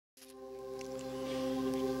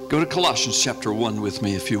Go to Colossians chapter 1 with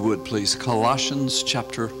me, if you would, please. Colossians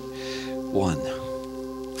chapter 1.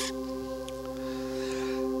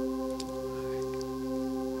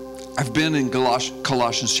 I've been in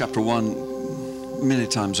Colossians chapter 1 many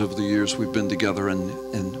times over the years we've been together, and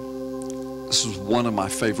this is one of my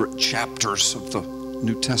favorite chapters of the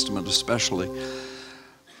New Testament especially.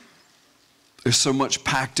 There's so much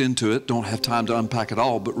packed into it, don't have time to unpack it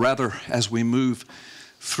all, but rather as we move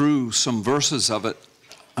through some verses of it,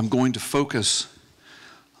 I'm going to focus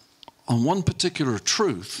on one particular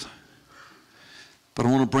truth, but I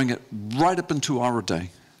want to bring it right up into our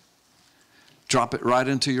day. Drop it right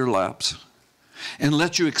into your laps and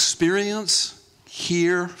let you experience,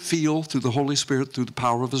 hear, feel through the Holy Spirit, through the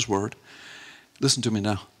power of His Word. Listen to me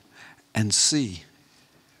now and see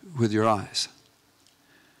with your eyes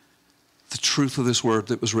the truth of this word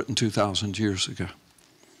that was written 2,000 years ago.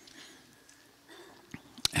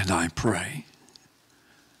 And I pray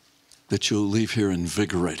that you'll leave here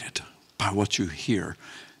invigorated by what you hear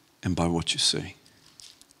and by what you see.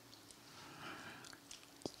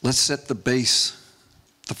 Let's set the base,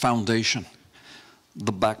 the foundation,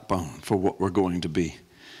 the backbone for what we're going to be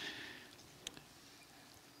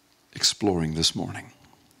exploring this morning.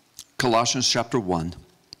 Colossians chapter 1.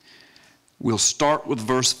 We'll start with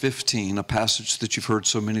verse 15, a passage that you've heard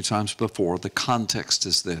so many times before. The context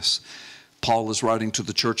is this. Paul is writing to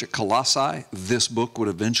the church at Colossae. This book would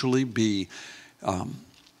eventually be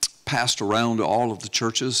passed around to all of the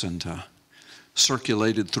churches and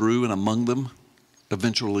circulated through and among them,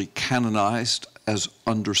 eventually canonized as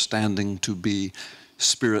understanding to be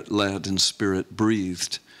Spirit-led and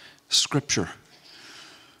Spirit-breathed Scripture.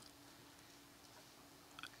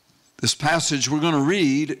 This passage we're going to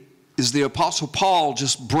read is the Apostle Paul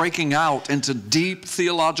just breaking out into deep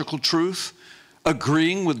theological truth,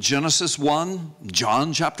 agreeing with Genesis 1,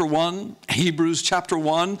 John chapter 1, Hebrews chapter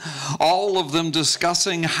 1, all of them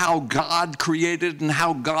discussing how God created and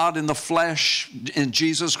how God in the flesh, in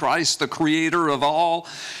Jesus Christ, the creator of all.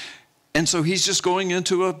 And so he's just going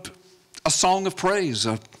into a song of praise,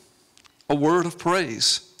 a word of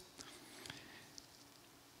praise,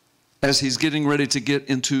 as he's getting ready to get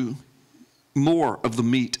into more of the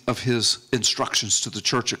meat of his instructions to the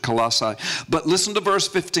church at Colossae. But listen to verse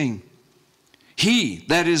 15. He,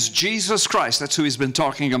 that is Jesus Christ, that's who he's been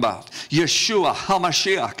talking about, Yeshua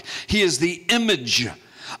HaMashiach. He is the image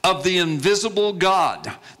of the invisible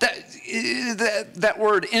God. That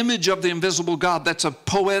word, image of the invisible God, that's a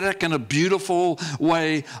poetic and a beautiful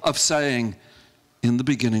way of saying, in the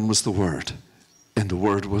beginning was the Word, and the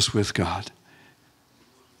Word was with God,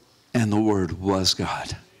 and the Word was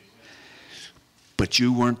God. But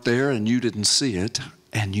you weren't there and you didn't see it,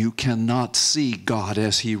 and you cannot see God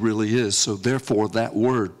as He really is. So therefore that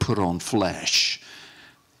Word put on flesh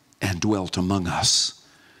and dwelt among us.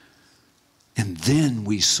 And then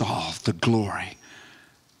we saw the glory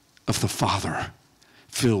of the Father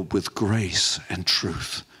filled with grace and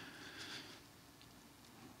truth.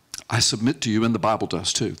 I submit to you, and the Bible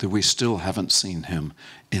does too, that we still haven't seen Him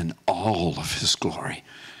in all of His glory.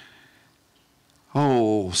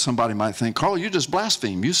 Oh, somebody might think, Carl, you just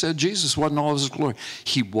blaspheme. You said Jesus wasn't all of His glory.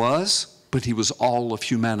 He was, but He was all of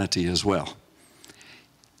humanity as well.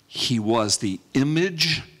 He was the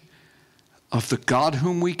image of the God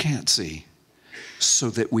whom we can't see, so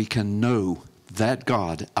that we can know that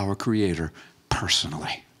God, our Creator,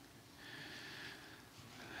 personally.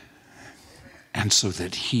 And so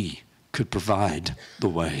that He could provide the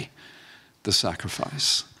way, the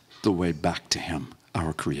sacrifice, the way back to Him,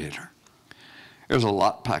 our Creator. There's a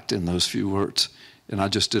lot packed in those few words, and I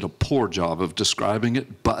just did a poor job of describing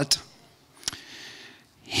it, but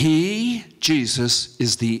He, Jesus,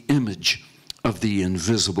 is the image of the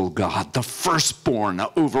invisible God, the firstborn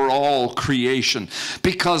over all creation,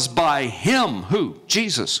 because by Him, who?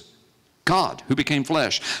 Jesus, God, who became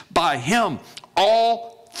flesh, by Him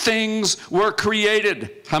all things were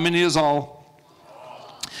created. How many is all?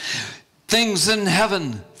 Things in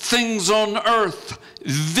heaven, things on earth,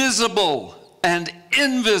 visible and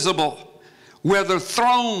invisible, whether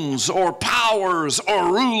thrones or powers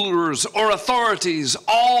or rulers or authorities,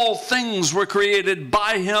 all things were created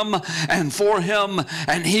by Him and for Him,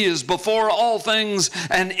 and He is before all things,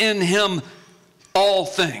 and in Him all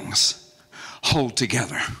things hold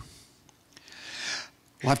together.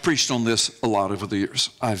 Well, I've preached on this a lot over the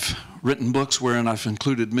years. I've written books wherein I've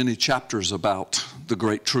included many chapters about the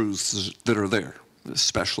great truths that are there,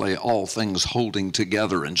 especially all things holding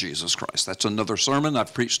together in Jesus Christ. That's another sermon.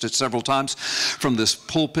 I've preached it several times from this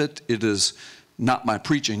pulpit. It is not my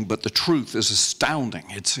preaching, but the truth is astounding.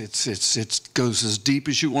 It goes as deep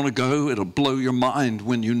as you want to go. It'll blow your mind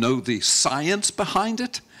when you know the science behind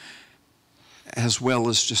it, as well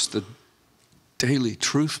as just the daily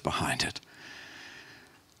truth behind it.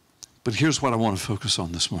 But here's what I want to focus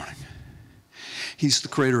on this morning. He's the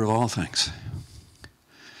creator of all things.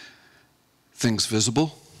 Things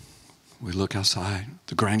visible. We look outside,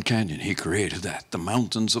 the Grand Canyon, he created that. The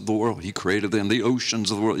mountains of the world, he created them. The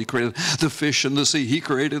oceans of the world, he created the fish in the sea, he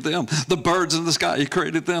created them. The birds in the sky, he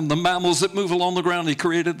created them. The mammals that move along the ground, he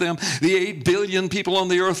created them. The 8 billion people on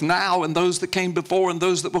the earth now and those that came before and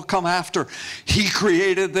those that will come after, he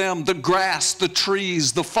created them. The grass, the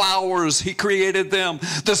trees, the flowers, he created them.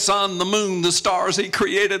 The sun, the moon, the stars, he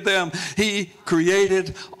created them. He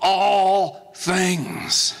created all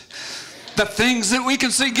things. The things that we can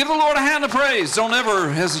see. Give the Lord a hand of praise. Don't ever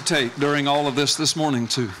hesitate during all of this morning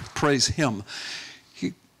to praise him.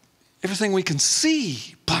 Everything we can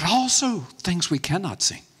see, but also things we cannot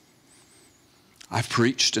see. I've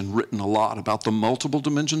preached and written a lot about the multiple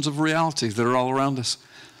dimensions of reality that are all around us.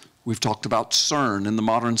 We've talked about CERN and the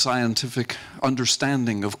modern scientific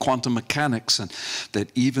understanding of quantum mechanics, and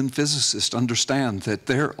that even physicists understand that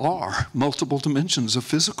there are multiple dimensions of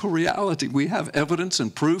physical reality. We have evidence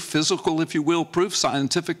and proof, physical, if you will, proof,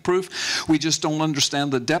 scientific proof. We just don't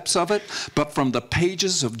understand the depths of it. But from the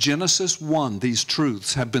pages of Genesis 1, these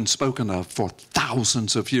truths have been spoken of for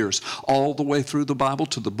thousands of years. All the way through the Bible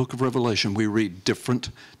to the book of Revelation, we read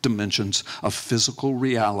different dimensions of physical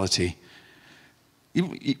reality.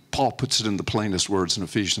 Paul puts it in the plainest words in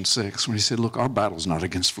Ephesians 6 when he said, look, our battle's not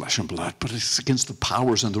against flesh and blood, but it's against the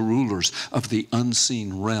powers and the rulers of the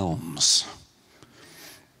unseen realms.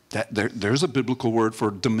 There's a biblical word for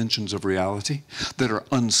dimensions of reality that are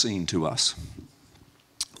unseen to us.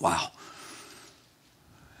 Wow.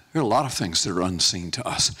 There are a lot of things that are unseen to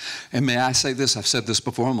us. And may I say this, I've said this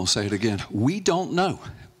before, I'm going to say it again. We don't know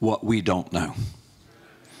what we don't know.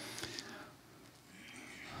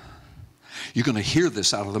 You're going to hear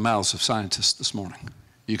this out of the mouths of scientists this morning.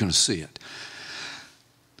 You're going to see it.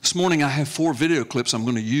 This morning I have 4 video clips I'm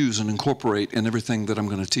going to use and incorporate in everything that I'm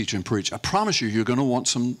going to teach and preach. I promise you, you're going to want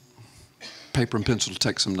some paper and pencil to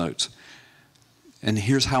take some notes. And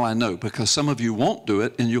here's how I know, because some of you won't do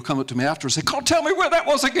it, and you'll come up to me after and say, "Carl, tell me where that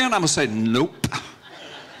was again." I'm going to say, nope.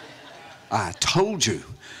 I told you.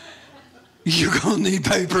 You're going to need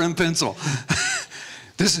paper and pencil.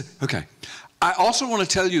 Okay. I also want to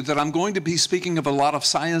tell you that I'm going to be speaking of a lot of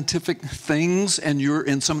scientific things, and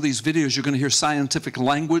in some of these videos you're going to hear scientific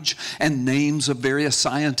language and names of various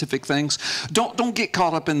scientific things. Don't get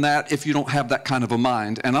caught up in that if you don't have that kind of a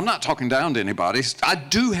mind. And I'm not talking down to anybody. I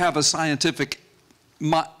do have a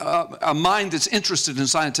a mind that's interested in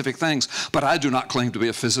scientific things, but I do not claim to be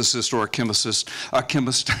a physicist or a chemist,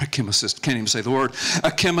 can't even say the word,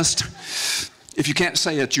 a chemist. If you can't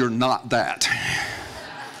say it, you're not that.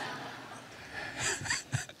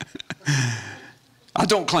 I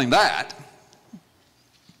don't claim that.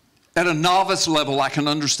 At a novice level, I can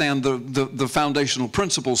understand the foundational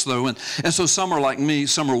principles, though, and so some are like me,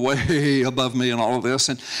 some are way above me in all of this,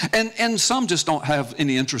 and some just don't have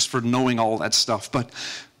any interest for knowing all that stuff. But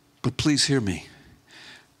please hear me.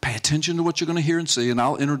 Pay attention to what you're going to hear and see, and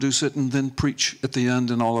I'll introduce it and then preach at the end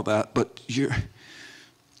and all of that. But you're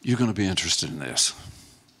going to be interested in this.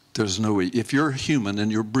 There's no way. If you're human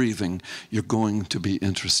and you're breathing, you're going to be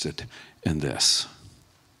interested in this.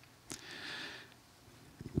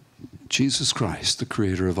 Jesus Christ, the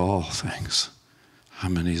creator of all things. How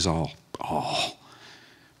many is all? All.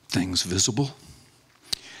 Things visible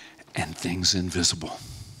and things invisible.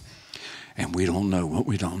 And we don't know what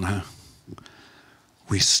we don't know.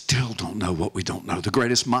 We still don't know what we don't know. The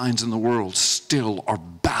greatest minds in the world still are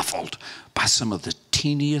baffled by some of the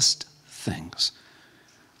teeniest things.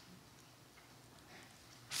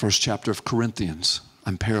 First chapter of Corinthians,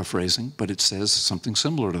 I'm paraphrasing, but it says something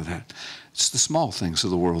similar to that. It's the small things of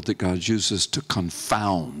the world that God uses to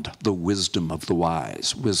confound the wisdom of the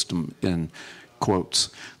wise. Wisdom in quotes.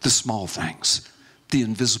 The small things, the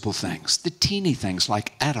invisible things, the teeny things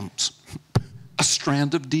like atoms, a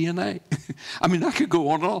strand of DNA. I mean, I could go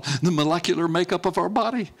on and on. The molecular makeup of our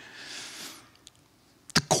body.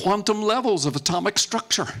 The quantum levels of atomic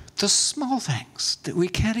structure. The small things that we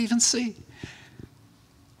can't even see.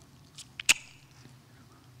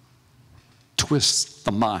 Twist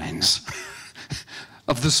the minds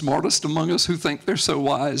of the smartest among us who think they're so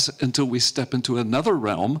wise until we step into another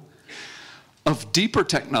realm of deeper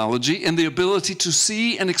technology and the ability to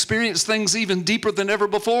see and experience things even deeper than ever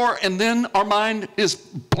before, and then our mind is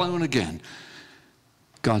blown again.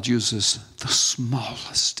 God uses the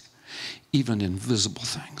smallest, even invisible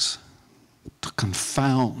things to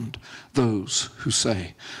confound those who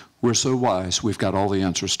say, we're so wise, we've got all the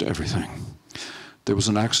answers to everything. There was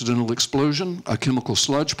an accidental explosion, a chemical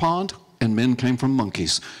sludge pond, and men came from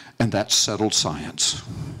monkeys, and that settled science.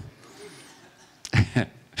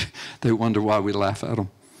 They wonder why we laugh at them.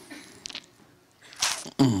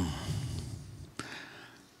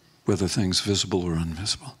 Whether things visible or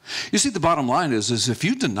invisible. You see, the bottom line is if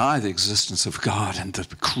you deny the existence of God and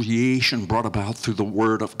the creation brought about through the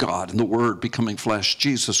Word of God and the Word becoming flesh,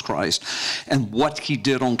 Jesus Christ, and what He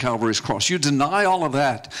did on Calvary's cross, you deny all of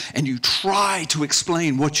that and you try to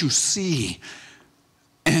explain what you see.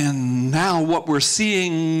 And now what we're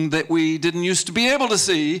seeing that we didn't used to be able to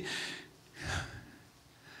see,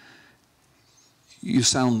 you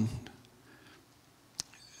sound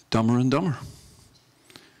dumber and dumber.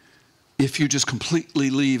 If you just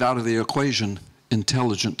completely leave out of the equation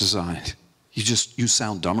intelligent design, you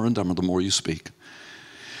sound dumber and dumber the more you speak.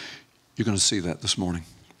 You're going to see that this morning.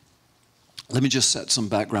 Let me just set some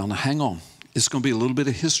background. Now, hang on. It's going to be a little bit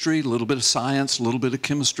of history, a little bit of science, a little bit of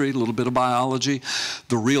chemistry, a little bit of biology.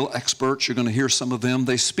 The real experts, you're going to hear some of them.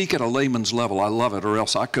 They speak at a layman's level. I love it, or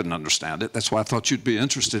else I couldn't understand it. That's why I thought you'd be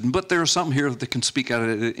interested. But there are some here that can speak at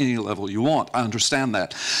it at any level you want. I understand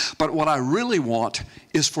that. But what I really want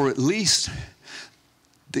is for at least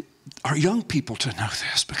our young people to know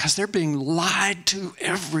this, because they're being lied to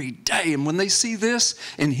every day. And when they see this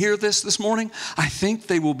and hear this morning, I think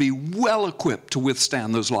they will be well equipped to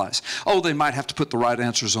withstand those lies. Oh, they might have to put the right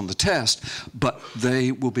answers on the test, but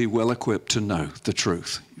they will be well equipped to know the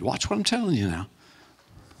truth. Watch what I'm telling you now.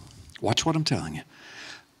 Watch what I'm telling you.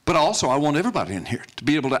 But also, I want everybody in here to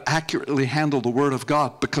be able to accurately handle the Word of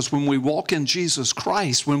God, because when we walk in Jesus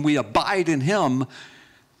Christ, when we abide in Him,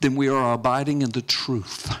 then we are abiding in the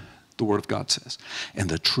truth. The Word of God says, and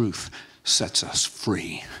the truth sets us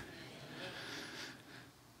free.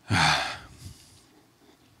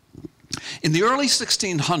 In the early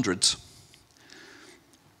 1600s,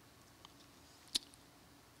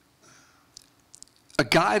 a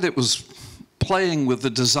guy that was playing with the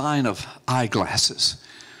design of eyeglasses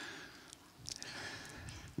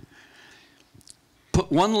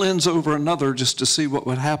put one lens over another just to see what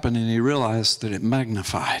would happen, and he realized that it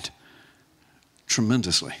magnified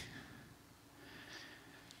tremendously.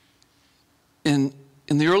 In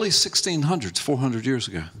the early 1600s, 400 years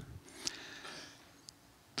ago,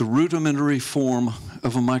 the rudimentary form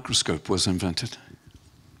of a microscope was invented.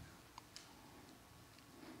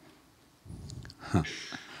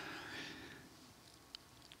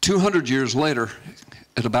 200 years later,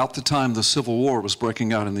 at about the time the Civil War was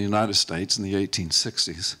breaking out in the United States in the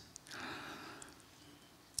 1860s,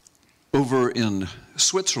 over in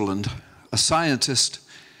Switzerland, a scientist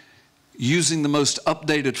using the most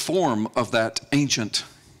updated form of that ancient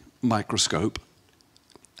microscope,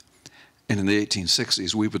 and in the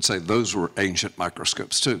 1860s we would say those were ancient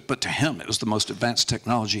microscopes too, but to him it was the most advanced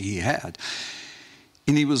technology he had.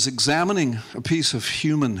 And he was examining a piece of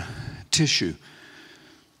human tissue,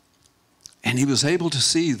 and he was able to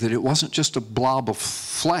see that it wasn't just a blob of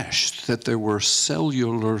flesh, that there were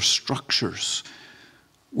cellular structures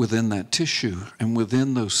within that tissue, and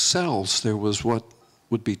within those cells there was what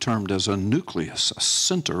would be termed as a nucleus, a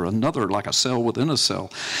center, another like a cell within a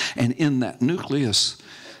cell. And in that nucleus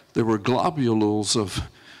there were globules of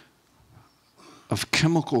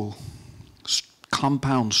chemical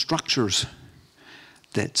compound structures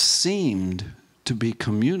that seemed to be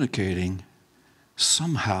communicating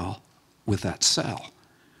somehow with that cell.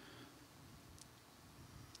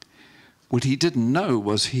 What he didn't know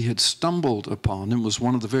was he had stumbled upon, and was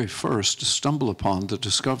one of the very first to stumble upon, the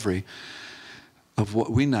discovery of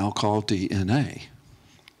what we now call DNA.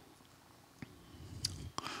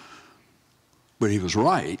 But he was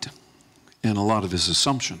right in a lot of his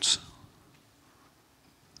assumptions.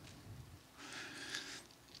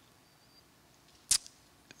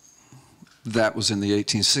 That was in the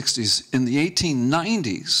 1860s. In the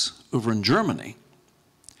 1890s, over in Germany,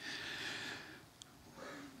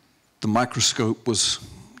 the microscope was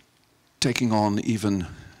taking on even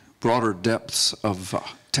broader depths of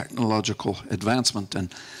technological advancement,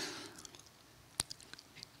 and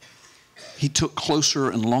he took closer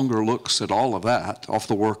and longer looks at all of that off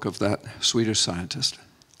the work of that Swedish scientist,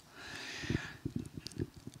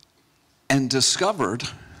 and discovered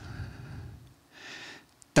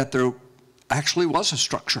that there actually was a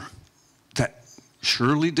structure that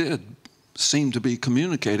surely did seem to be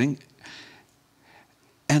communicating.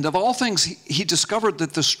 And of all things, he discovered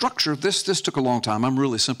that the structure, this took a long time, I'm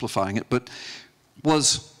really simplifying it, but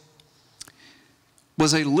was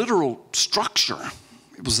a literal structure.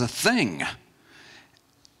 It was a thing.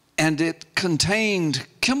 And it contained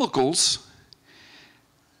chemicals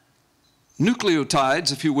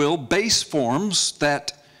nucleotides, if you will, base forms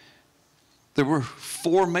that there were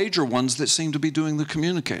 4 major ones that seemed to be doing the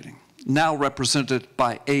communicating, now represented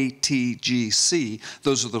by ATGC.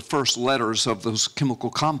 Those are the first letters of those chemical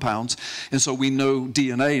compounds. And so we know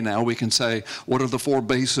DNA now. We can say, what are the 4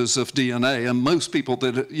 bases of DNA? And most people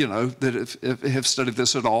that, you know, that have studied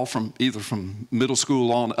this at all, from either from middle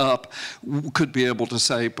school on up, could be able to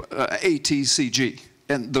say ATCG.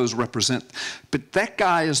 And those represent. But that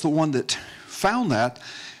guy is the one that found that.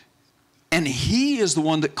 And he is the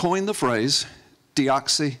one that coined the phrase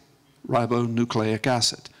deoxyribonucleic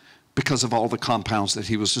acid, because of all the compounds that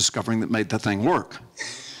he was discovering that made the thing work.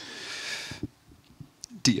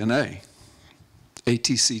 DNA,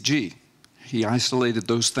 ATCG, he isolated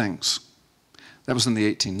those things. That was in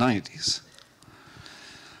the 1890s.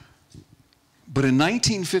 But in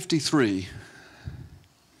 1953,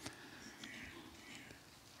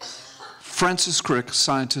 Francis Crick,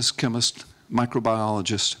 scientist, chemist,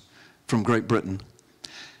 microbiologist from Great Britain,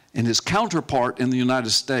 and his counterpart in the United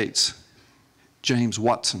States, James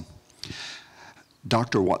Watson,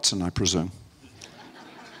 Dr. Watson, I presume,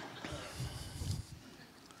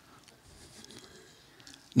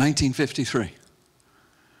 (1953),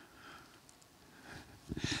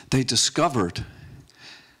 they discovered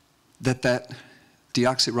that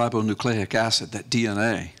deoxyribonucleic acid, that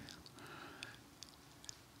DNA,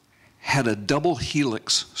 had a double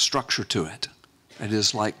helix structure to it. It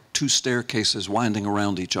is like 2 staircases winding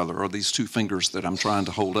around each other, or these 2 fingers that I'm trying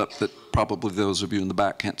to hold up that probably those of you in the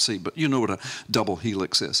back can't see, but you know what a double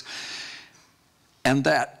helix is. And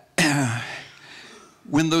that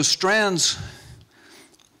when those strands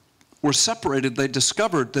were separated, they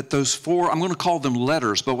discovered that those 4, I'm going to call them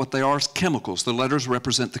letters, but what they are is chemicals. The letters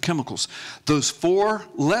represent the chemicals. Those 4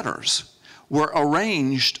 letters were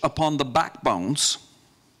arranged upon the backbones,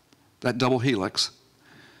 that double helix,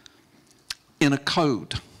 in a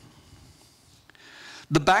code.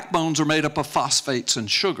 The backbones are made up of phosphates and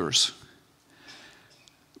sugars.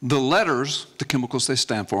 The letters, the chemicals they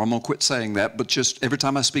stand for, I'm going to quit saying that, but just every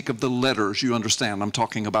time I speak of the letters, you understand I'm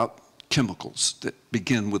talking about chemicals that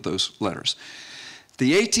begin with those letters.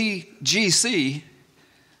 The ATGC,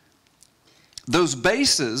 those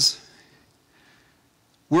bases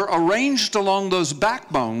were arranged along those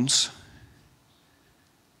backbones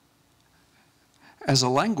as a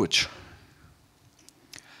language,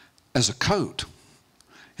 as a code.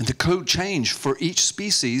 And the code changed for each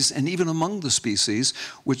species, and even among the species,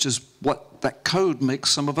 which is what that code makes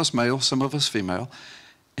some of us male, some of us female,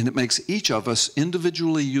 and it makes each of us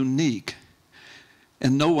individually unique.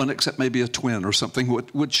 And no one, except maybe a twin or something,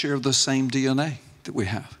 would share the same DNA that we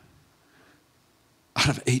have out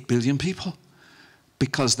of 8 billion people,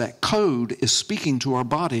 because that code is speaking to our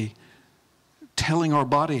body, telling our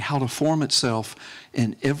body how to form itself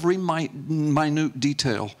in every minute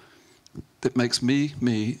detail that makes me,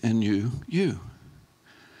 me, and you, you.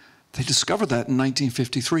 They discovered that in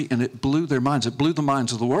 1953, and it blew their minds. It blew the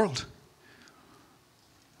minds of the world.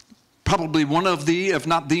 Probably one of the, if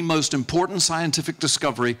not the most important scientific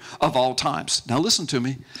discovery of all times. Now listen to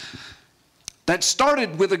me. That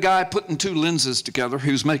started with a guy putting 2 lenses together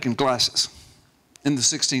who's making glasses in the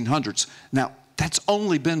 1600s. Now, that's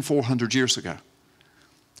only been 400 years ago.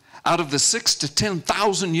 Out of the 6,000 to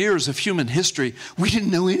 10,000 years of human history, we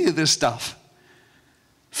didn't know any of this stuff.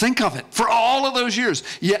 Think of it, for all of those years.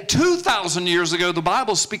 Yet 2,000 years ago, the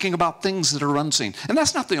Bible's speaking about things that are unseen. And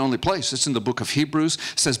that's not the only place. It's in the book of Hebrews.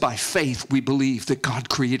 It says, by faith we believe that God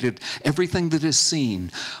created everything that is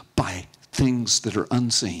seen by things that are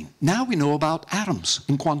unseen. Now we know about atoms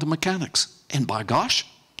and quantum mechanics. And by gosh,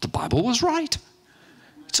 the Bible was right.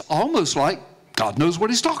 It's almost like God knows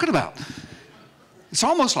what he's talking about. It's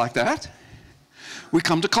almost like that. We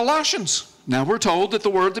come to Colossians. Now we're told that the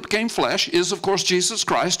Word that became flesh is, of course, Jesus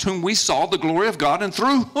Christ, whom we saw the glory of God, and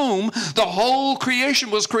through whom the whole creation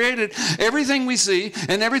was created. Everything we see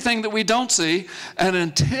and everything that we don't see. And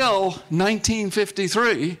until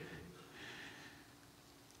 1953,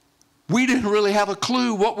 we didn't really have a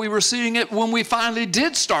clue what we were seeing it when we finally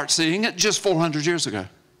did start seeing it just 400 years ago.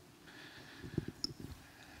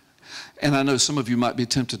 And I know some of you might be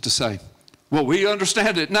tempted to say, well, we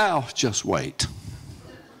understand it now. Just wait.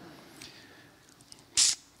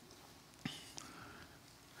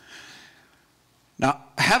 Now,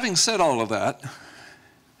 having said all of that,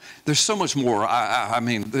 there's so much more. I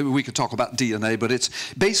mean, we could talk about DNA, but it's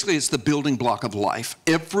the building block of life.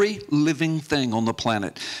 Every living thing on the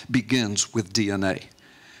planet begins with DNA,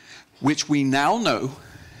 which we now know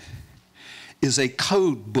is a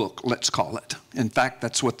code book, let's call it. In fact,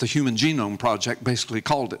 that's what the Human Genome Project basically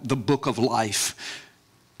called it, the book of life.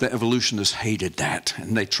 The evolutionists hated that,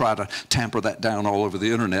 and they try to tamper that down all over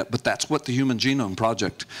the internet, but that's what the Human Genome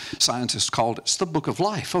Project scientists called it. It's the book of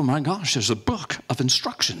life. Oh my gosh, there's a book of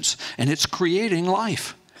instructions, and it's creating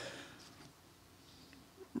life.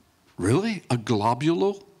 Really? A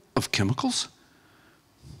globule of chemicals?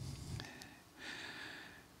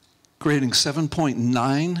 Creating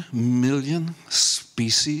 7.9 million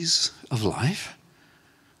species of life?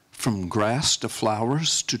 From grass to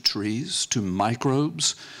flowers to trees to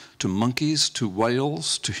microbes to monkeys to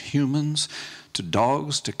whales to humans to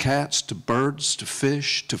dogs to cats to birds to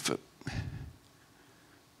fish to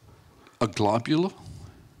a globule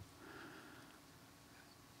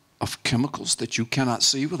of chemicals that you cannot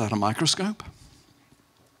see without a microscope?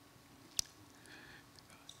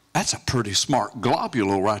 That's a pretty smart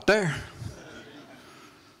globule right there.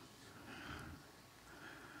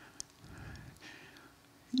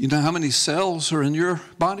 You know how many cells are in your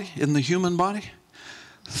body, in the human body?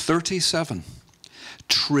 37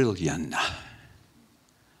 trillion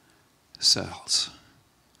cells.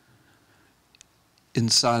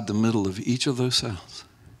 Inside the middle of each of those cells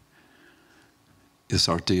is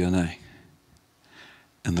our DNA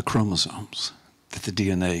and the chromosomes that the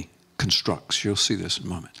DNA constructs. You'll see this in a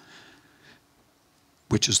moment.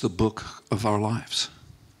 Which is the book of our lives.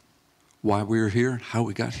 Why we're here, how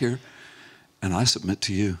we got here. And I submit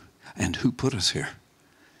to you, and who put us here.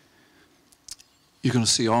 You're going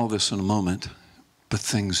to see all this in a moment, but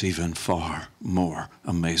things even far more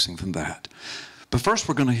amazing than that. But first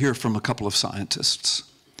we're going to hear from a couple of scientists.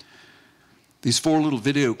 These 4 little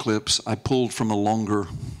video clips I pulled from a longer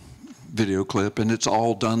video clip, and it's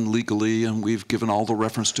all done legally, and we've given all the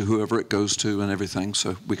reference to whoever it goes to and everything,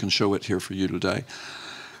 so we can show it here for you today.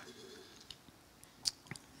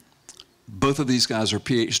 Both of these guys are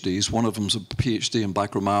PhDs. One of them's a PhD in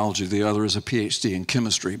microbiology. The other is a PhD in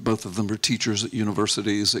chemistry. Both of them are teachers at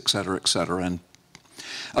universities, et cetera, and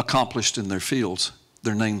accomplished in their fields.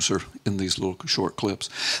 Their names are in these little short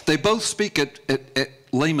clips. They both speak at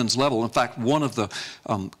layman's level. In fact, one of the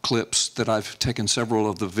clips that I've taken several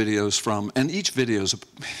of the videos from, and each video is,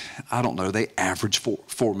 I don't know, they average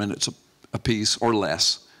 4 minutes a piece or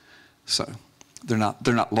less. So they're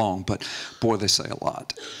not long, but boy, they say a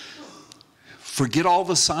lot. Forget all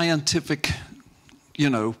the scientific,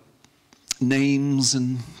 names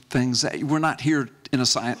and things. We're not here in a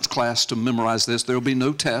science class to memorize this. There will be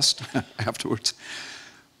no test afterwards.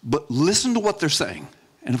 But listen to what they're saying.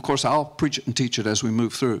 And of course, I'll preach it and teach it as we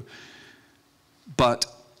move through. But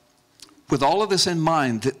with all of this in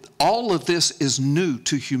mind, that all of this is new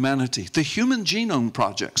to humanity. The Human Genome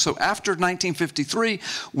Project. So after 1953,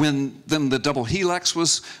 when then the double helix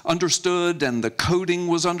was understood and the coding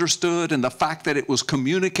was understood and the fact that it was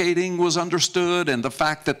communicating was understood and the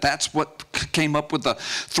fact that that's what came up with the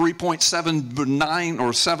 3.79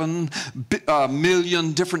 or 7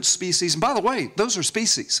 million different species. And by the way, those are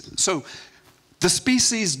species. So the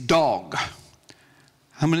species dog,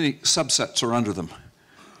 how many subsets are under them?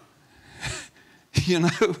 You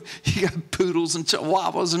got poodles and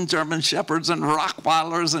chihuahuas and German shepherds and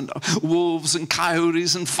Rottweilers and wolves and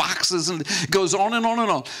coyotes and foxes, and it goes on and on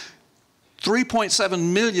and on.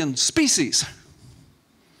 3.7 million species.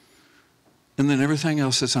 And then everything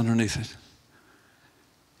else that's underneath it.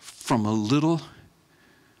 From a little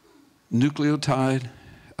nucleotide,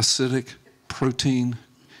 acidic protein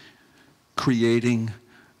creating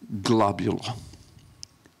globule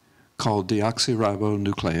called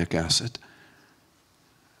deoxyribonucleic acid.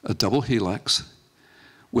 A double helix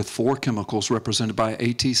with 4 chemicals represented by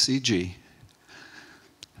ATCG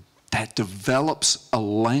that develops a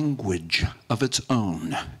language of its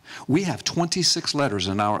own. We have 26 letters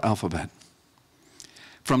in our alphabet.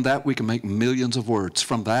 From that, we can make millions of words.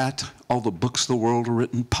 From that, all the books of the world are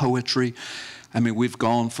written, poetry. I mean, we've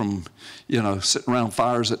gone from, sitting around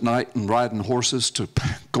fires at night and riding horses to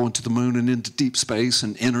going to the moon and into deep space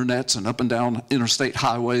and internets and up and down interstate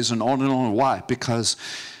highways and on and on. Why? Because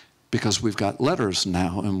we've got letters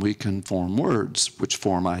now, and we can form words, which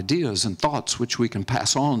form ideas and thoughts, which we can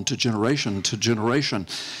pass on to generation to generation.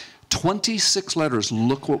 26 letters,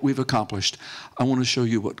 look what we've accomplished. I want to show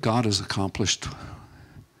you what God has accomplished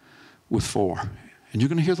with 4. And you're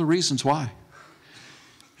going to hear the reasons why.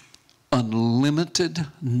 Unlimited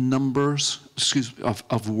numbers,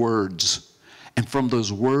 of words. And from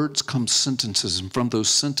those words come sentences, and from those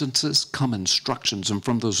sentences come instructions, and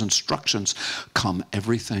from those instructions come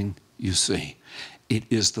everything you see. It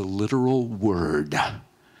is the literal word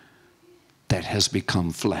that has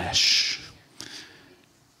become flesh.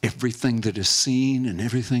 Everything that is seen and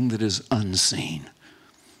everything that is unseen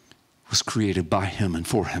was created by him and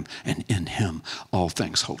for him, and in him all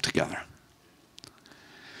things hold together.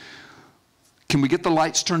 Can we get the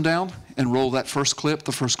lights turned down and roll that first clip?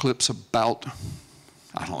 The first clip's about,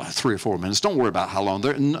 I don't know, 3 or 4 minutes. Don't worry about how long.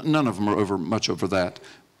 None of them are much over that.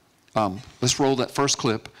 Let's roll that first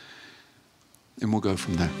clip, and we'll go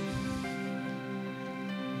from there.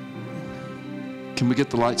 Can we get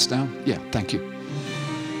the lights down? Yeah, thank you.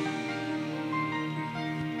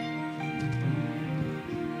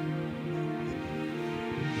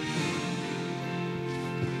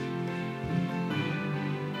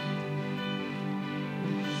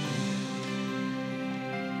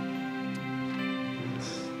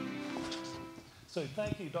 So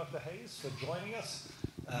thank you, Dr. Hayes, for joining us.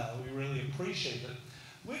 We really appreciate it.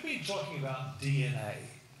 We've been talking about DNA,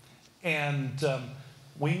 and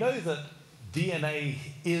we know that DNA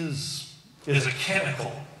is a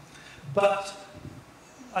chemical, but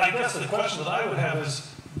I guess the question that I would have is,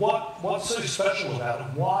 what's so special about it?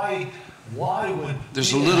 Why would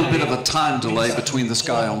there's DNA a little bit of a time delay between this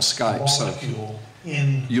guy on Skype, so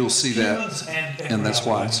you'll see that, and that's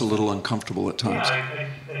why it's a little uncomfortable at times. Yeah,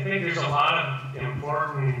 I think there's a lot of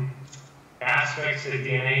important aspects of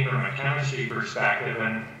DNA from a chemistry perspective,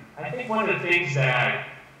 and I think one of the things that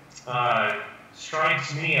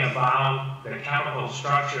strikes me about the chemical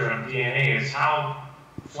structure of DNA is how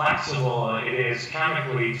flexible it is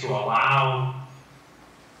chemically to allow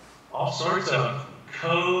all sorts of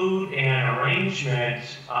code and arrangement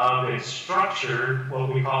of its structure,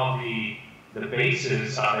 what we call the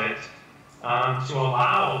basis of it, to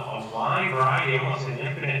allow a wide variety, almost an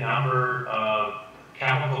infinite number of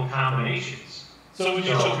chemical combinations. So when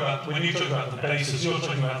you talk about the basis, you're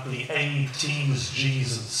talking about the A, T's,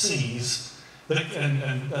 G's, and C's,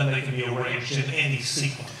 and they can be arranged in any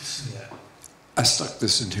sequence. Yeah. I stuck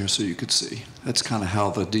this in here so you could see. That's kind of how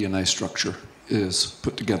the DNA structure is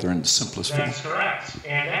put together in the simplest form. That's correct.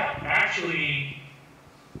 And that actually,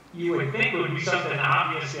 you would think would be something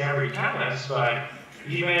obvious to every chemist, but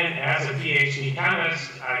even as a PhD chemist,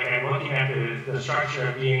 I'm looking at the structure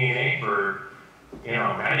of DNA for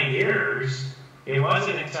many years. It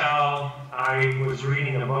wasn't until I was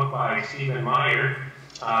reading a book by Stephen Meyer,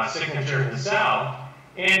 Signature in the Cell,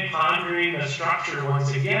 and pondering the structure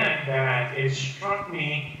once again, that it struck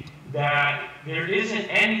me that there isn't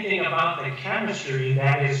anything about the chemistry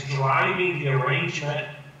that is driving the arrangement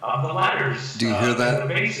of the letters. Do you hear that?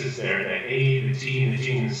 The bases there, the A, the T, and the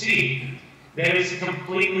G, and the C. That is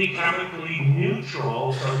completely chemically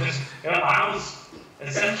neutral, so it allows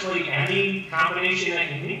essentially any combination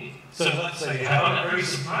that you need. So let's say you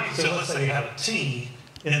have a T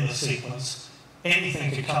in the sequence.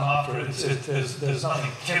 Anything could come after it. There's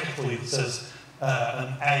nothing chemically that says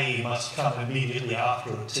an A must come immediately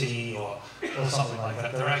after a T or something like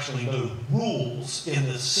that. There are actually no rules in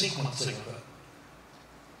the sequencing of it.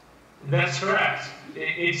 That's correct.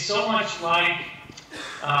 It's so much like,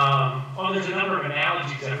 there's a number of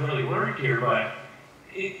analogies that really work here, but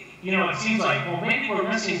it seems like, well, maybe we're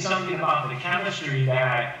missing something about the chemistry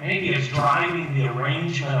that maybe is driving the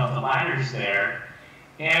arrangement of the letters there.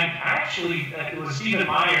 And actually, it was Stephen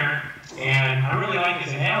Meyer, and I really like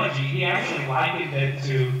his analogy. He actually likened it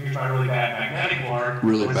to, here's my really bad magnetic board,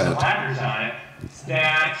 with some letters on it,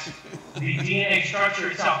 that the DNA structure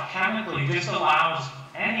itself chemically just allows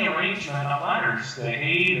any arrangement of letters, the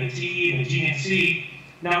A, the T, the G, and C.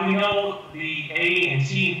 Now we know the A and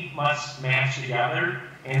T must match together,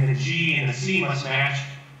 and the G and the C must match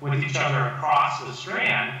with each other across the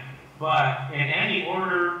strand, but in any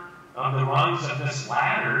order of the rungs of this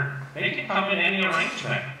ladder, they can come in any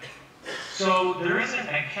arrangement. So there isn't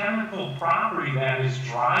a chemical property that is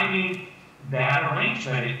driving that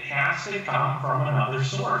arrangement. It has to come from another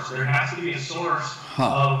source. There has to be a source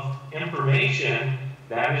of information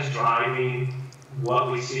that is driving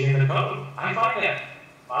what we see in the code. I find that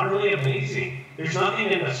utterly amazing. There's nothing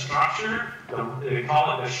in the structure, they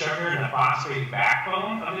call it the sugar and the phosphate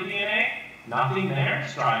backbone of the DNA, nothing there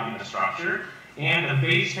is driving the structure. And the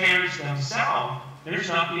base pairs themselves, there's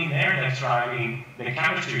nothing there that's driving the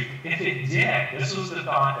chemistry. If it did, this was the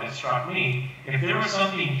thought that struck me, if there was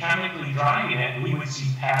something chemically driving it, we would see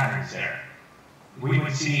patterns there. We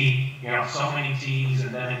would see, so many T's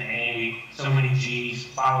and then an A, so many G's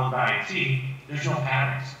followed by a T. There's no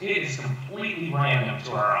patterns. It is completely random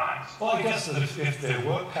to our eyes. Well, I guess that if there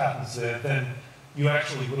were patterns there, then you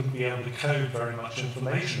actually wouldn't be able to code very much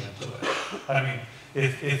information into it. I mean,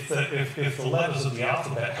 if the letters of the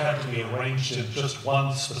alphabet had to be arranged in just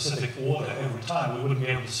one specific order every time, we wouldn't be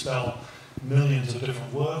able to spell millions of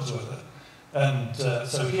different words with it. And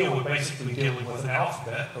so here we're basically dealing with an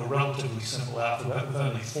alphabet, a relatively simple alphabet with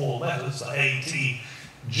only 4 letters, A, T,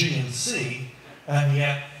 G, and C, and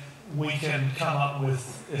yet we can come up with,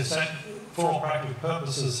 for all practical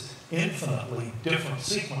purposes, infinitely different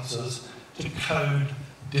sequences to code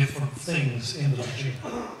different things in the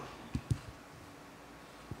genome.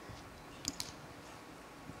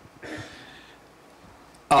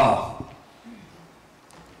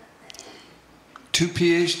 Two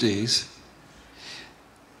PhDs.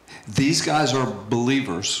 These guys are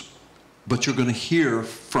believers, but you're going to hear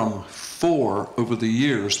from 4 over the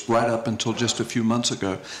years, right up until just a few months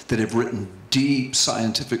ago, that have written deep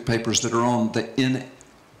scientific papers that are on the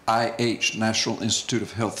NIH, National Institute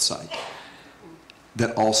of Health site,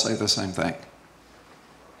 that all say the same thing.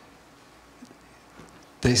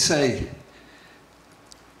 They say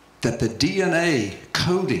that the DNA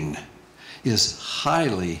coding is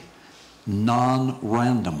highly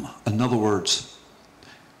non-random. In other words,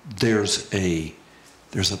 there's a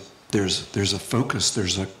focus,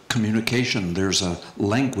 there's a communication, there's a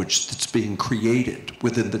language that's being created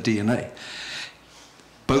within the DNA.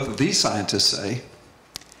 Both of these scientists say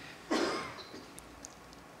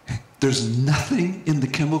there's nothing in the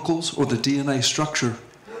chemicals or the DNA structure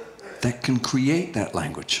that can create that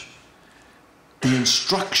language. The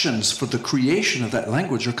instructions for the creation of that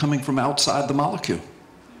language are coming from outside the molecule.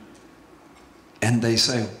 And they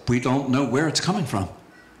say, we don't know where it's coming from.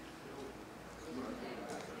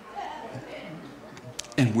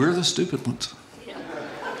 And we're the stupid ones.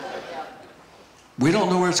 We don't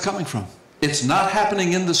know where it's coming from. It's not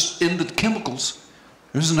happening in the chemicals.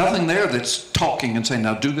 There's nothing there that's talking and saying,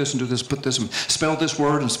 now do this and do this, put this, and spell this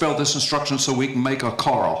word and spell this instruction so we can make a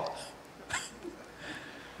Carl.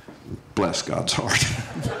 Bless God's heart.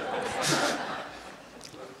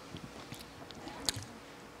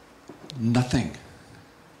 Nothing.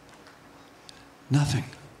 Nothing.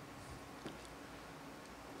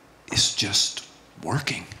 It's just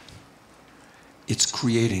working. It's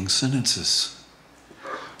creating sentences.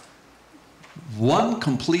 One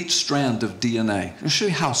complete strand of DNA. I'll show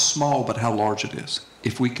you how small but how large it is.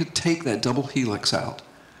 If we could take that double helix out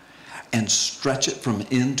and stretch it from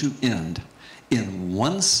end to end in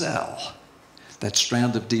one cell, that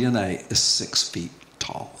strand of DNA is 6 feet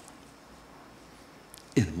tall.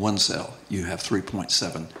 In one cell, you have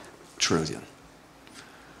 3.7 trillion.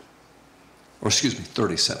 Or excuse me,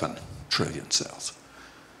 37 trillion cells.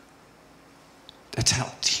 That's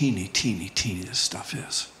how teeny, teeny, teeny this stuff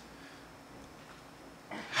is.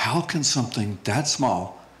 How can something that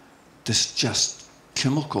small, this just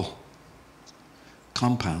chemical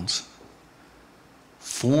compounds,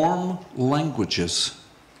 form languages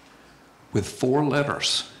with 4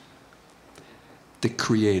 letters that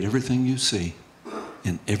create everything you see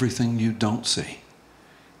and everything you don't see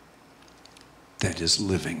that is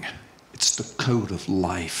living? It's the code of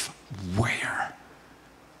life. Where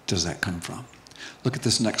does that come from? Look at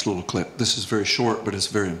this next little clip. This is very short, but it's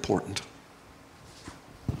very important.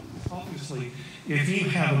 Obviously, if you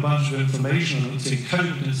have a bunch of information that's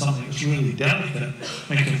encoded in something that's really delicate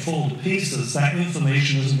and can fall to pieces, that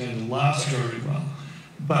information isn't going to last very well.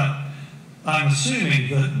 But I'm assuming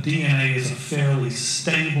that DNA is a fairly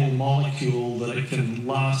stable molecule, that it can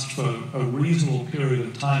last for a reasonable period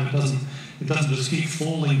of time. It doesn't just keep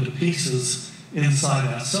falling to pieces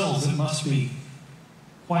inside our cells. It must be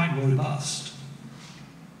quite robust.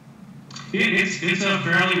 It's a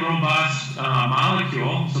fairly robust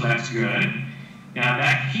molecule, so that's good.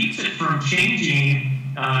 That keeps it from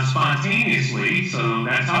changing spontaneously, so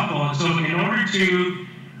that's helpful. So in order to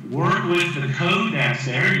work with the code that's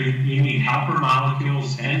there, you need helper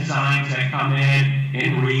molecules, enzymes that come in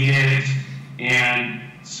and read it and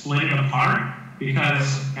split it apart,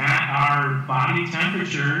 because at our body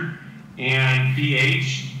temperature and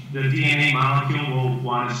pH, the DNA molecule will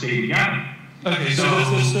want to stay together. Okay, so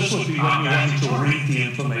this would be when you want to read the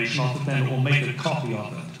information off it, then it will make a copy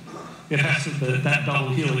of it. It has to, that double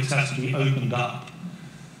helix has to be opened up.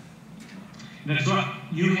 That's right.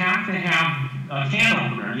 You have to have a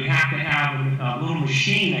can opener. You have to have a little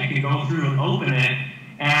machine that can go through and open it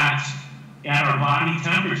at our body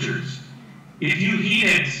temperatures. If you heat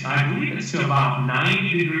it, I believe it's to about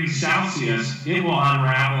 90 degrees Celsius, it will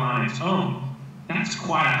unravel on its own. That's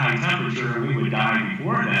quite a high temperature, and we would die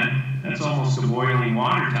before then. That's almost to boiling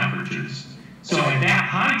water temperatures. So at that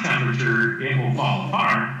high temperature, it will fall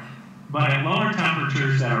apart. But at lower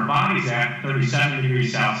temperatures that our body's at, 37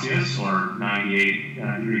 degrees Celsius or 98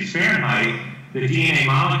 degrees Fahrenheit, the DNA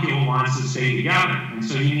molecule wants to stay together. And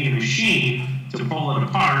so you need a machine to pull it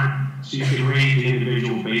apart so you can read the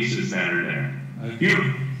individual bases that are there.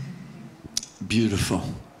 Beautiful. Beautiful.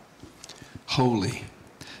 Holy.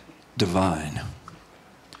 Divine.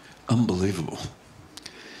 Unbelievable.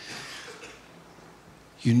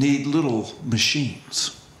 You need little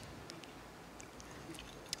machines.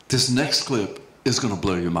 This next clip is going to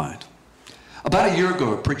blow your mind. About a year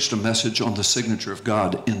ago, I preached a message on the signature of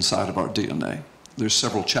God inside of our DNA. There's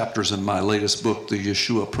several chapters in my latest book, The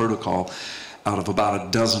Yeshua Protocol, out of about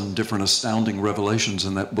a dozen different astounding revelations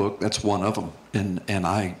in that book. That's one of them. And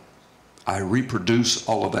I reproduce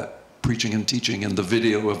all of that preaching and teaching in the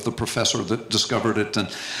video of the professor that discovered it, and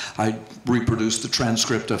I reproduced the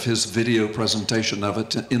transcript of his video presentation of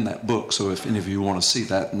it in that book. So if any of you want to see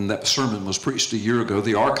that, and that sermon was preached a year ago,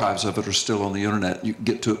 the archives of it are still on the internet. You can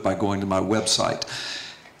get to it by going to my website.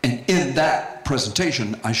 And in that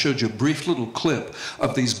presentation, I showed you a brief little clip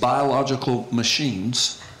of these biological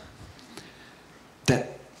machines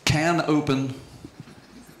that can opener,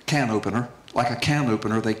 like a can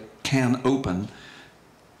opener, they can open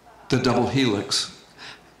the double helix.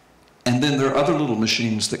 And then there are other little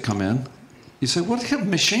machines that come in. You say, what, have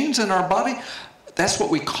machines in our body? That's what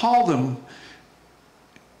we call them.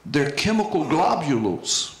 They're chemical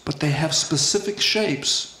globules, but they have specific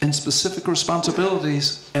shapes and specific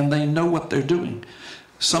responsibilities, and they know what they're doing.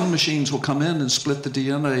 Some machines will come in and split the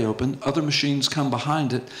DNA open. Other machines come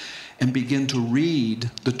behind it and begin to read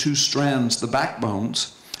the two strands, the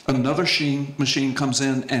backbones. Another machine comes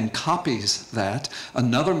in and copies that.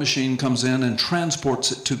 Another machine comes in and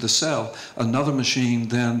transports it to the cell. Another machine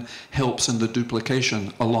then helps in the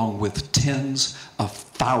duplication, along with tens of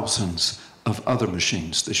thousands of other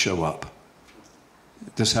machines that show up.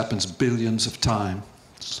 This happens billions of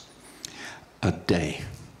times a day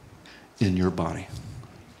in your body.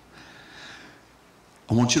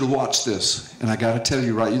 I want you to watch this, and I got to tell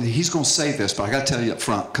you right, he's going to say this, but I got to tell you up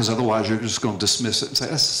front, because otherwise you're just going to dismiss it and say,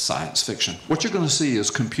 that's science fiction. What you're going to see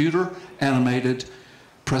is computer-animated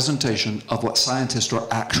presentation of what scientists are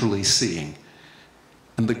actually seeing.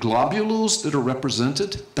 And the globules that are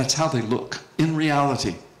represented, that's how they look in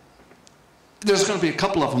reality. There's going to be a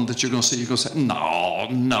couple of them that you're going to see, you're going to say,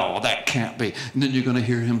 no, that can't be. And then you're going to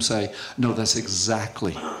hear him say, no, that's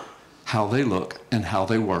exactly how they look and how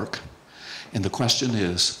they work. And the question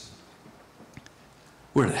is,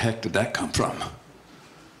 where the heck did that come from?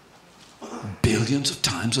 Billions of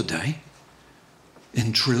times a day,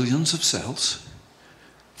 in trillions of cells,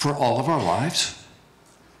 for all of our lives.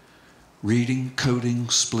 Reading, coding,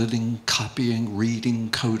 splitting, copying,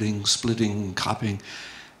 reading, coding, splitting, copying.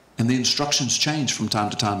 And the instructions change from time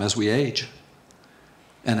to time as we age.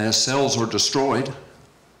 And as cells are destroyed,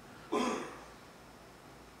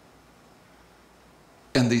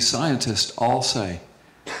 and these scientists all say,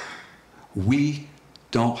 we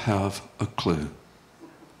don't have a clue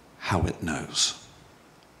how it knows.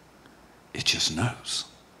 It just knows.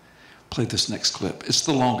 Play this next clip. It's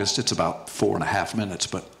the longest. It's about 4.5 minutes,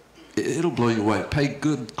 but it'll blow you away. Pay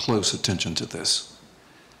good, close attention to this.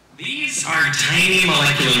 These are tiny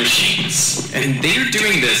molecular machines, and they're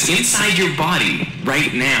doing this inside your body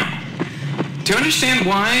right now. To understand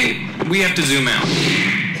why, we have to zoom out.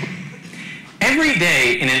 Every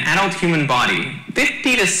day in an adult human body,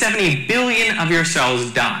 50 to 70 billion of your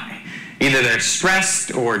cells die. Either they're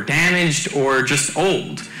stressed or damaged or just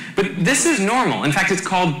old. But this is normal. In fact, it's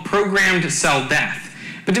called programmed cell death.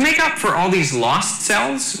 But to make up for all these lost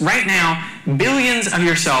cells, right now, billions of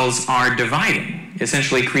your cells are dividing,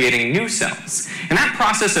 essentially creating new cells. And that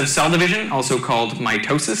process of cell division, also called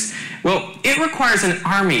mitosis, well, it requires an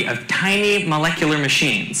army of tiny molecular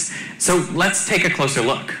machines. So let's take a closer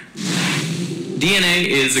look. DNA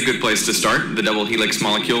is a good place to start, the double helix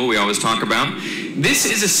molecule we always talk about. This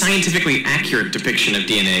is a scientifically accurate depiction of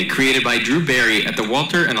DNA created by Drew Barry at the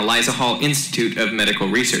Walter and Eliza Hall Institute of Medical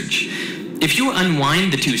Research. If you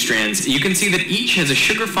unwind the two strands, you can see that each has a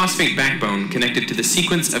sugar phosphate backbone connected to the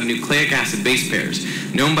sequence of nucleic acid base pairs,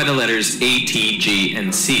 known by the letters A, T, G,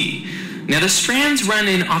 and C. Now the strands run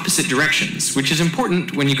in opposite directions, which is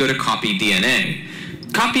important when you go to copy DNA.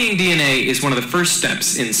 Copying DNA is one of the first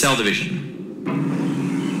steps in cell division.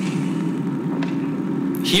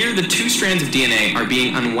 Here, the two strands of DNA are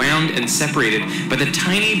being unwound and separated by the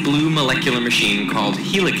tiny blue molecular machine called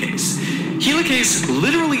helicase. Helicase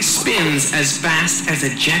literally spins as fast as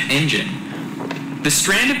a jet engine. The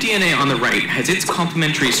strand of DNA on the right has its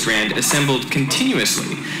complementary strand assembled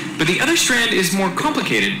continuously, but the other strand is more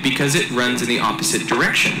complicated because it runs in the opposite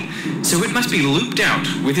direction. So it must be looped out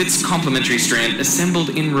with its complementary strand assembled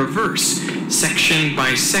in reverse, section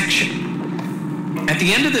by section. At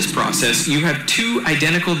the end of this process, you have two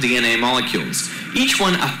identical DNA molecules, each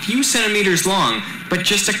one a few centimeters long, but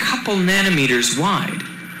just a couple nanometers wide.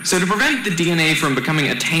 So to prevent the DNA from becoming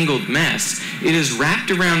a tangled mess, it is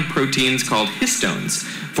wrapped around proteins called histones,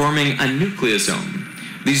 forming a nucleosome.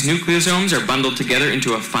 These nucleosomes are bundled together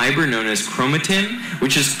into a fiber known as chromatin,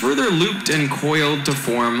 which is further looped and coiled to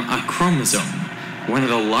form a chromosome. one of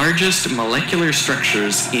the largest molecular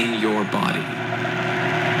structures in your body.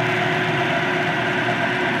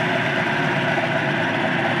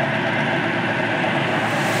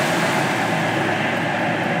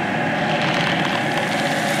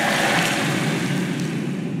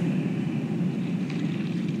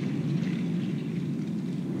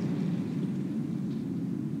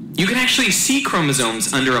 You can actually see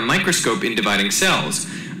chromosomes under a microscope in dividing cells.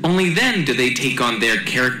 Only then do they take on their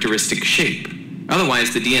characteristic shape.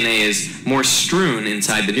 Otherwise, the DNA is more strewn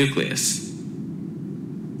inside the nucleus.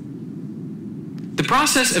 The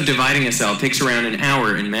process of dividing a cell takes around an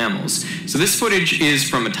hour in mammals, so this footage is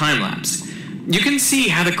from a time-lapse. You can see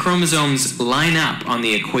how the chromosomes line up on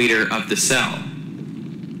the equator of the cell.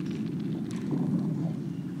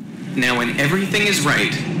 Now, when everything is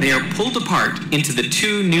right, they are pulled apart into the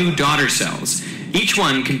two new daughter cells, each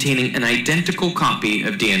one containing an identical copy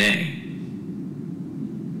of DNA.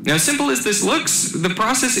 Now, as simple as this looks, the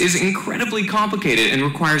process is incredibly complicated and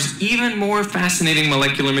requires even more fascinating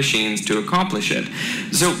molecular machines to accomplish it.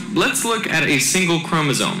 So let's look at a single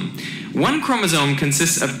chromosome. One chromosome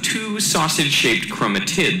consists of two sausage-shaped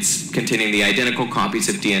chromatids containing the identical copies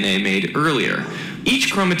of DNA made earlier.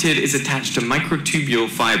 Each chromatid is attached to microtubule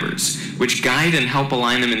fibers, which guide and help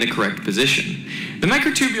align them in the correct position. The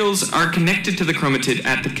microtubules are connected to the chromatid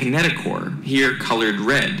at the kinetochore, here colored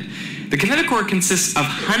red. The kinetochore consists of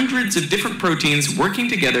hundreds of different proteins working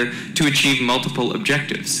together to achieve multiple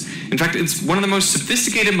objectives. In fact, it's one of the most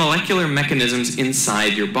sophisticated molecular mechanisms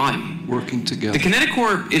inside your body. Working together. The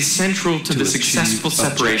kinetochore is central to the successful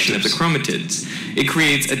separation of the chromatids. It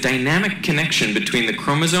creates a dynamic connection between the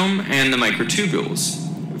chromosome and the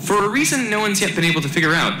microtubules. For a reason no one's yet been able to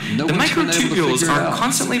figure out, the microtubules are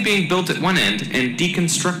constantly being built at one end and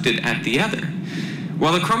deconstructed at the other.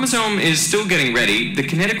 While the chromosome is still getting ready, the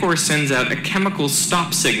kinetochore sends out a chemical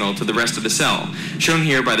stop signal to the rest of the cell, shown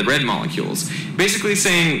here by the red molecules, basically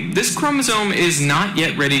saying this chromosome is not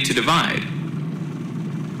yet ready to divide.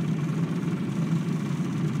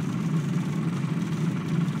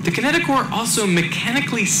 The kinetochore also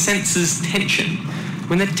mechanically senses tension.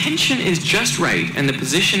 When the tension is just right and the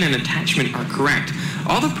position and attachment are correct,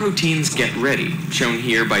 all the proteins get ready, shown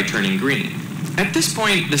here by turning green. At this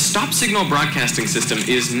point, the stop signal broadcasting system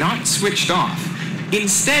is not switched off.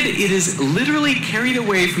 Instead, it is literally carried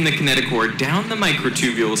away from the kinetochore down the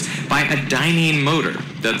microtubules by a dynein motor.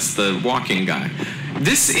 That's the walking guy.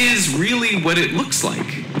 This is really what it looks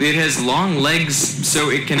like. It has long legs so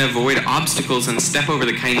it can avoid obstacles and step over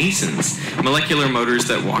the kinesins, molecular motors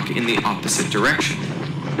that walk in the opposite direction.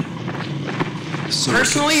 So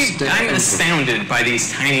personally, I'm astounded by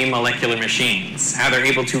these tiny molecular machines, how they're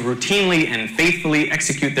able to routinely and faithfully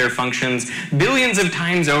execute their functions billions of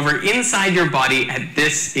times over inside your body at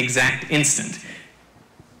this exact instant.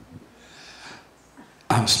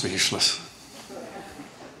 I'm speechless.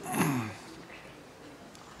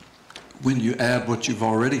 When you add what you've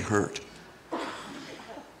already heard,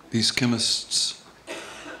 these chemists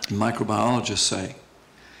and microbiologists say,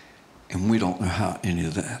 and we don't know how any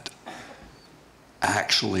of that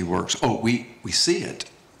actually works. Oh, we see it.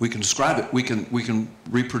 We can describe it. We can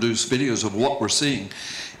reproduce videos of what we're seeing.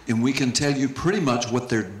 And we can tell you pretty much what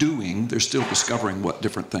they're doing. They're still discovering what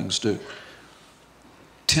different things do.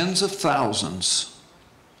 Tens of thousands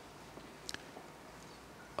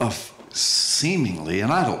of seemingly,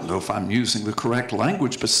 and I don't know if I'm using the correct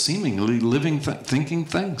language, but seemingly living, thinking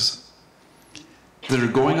things that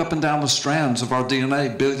are going up and down the strands of our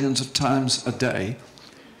DNA billions of times a day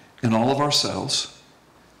in all of our cells,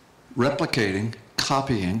 replicating,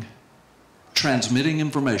 copying, transmitting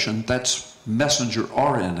information. That's messenger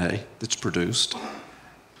RNA that's produced.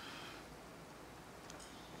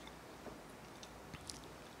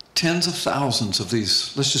 Tens of thousands of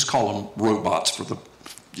these, let's just call them robots for the,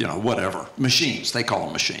 whatever, machines. They call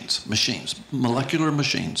them machines. Machines, molecular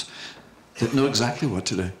machines that know exactly what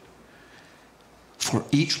to do. For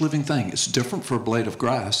each living thing, it's different for a blade of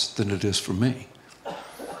grass than it is for me.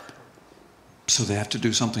 So they have to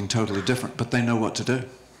do something totally different, but they know what to do.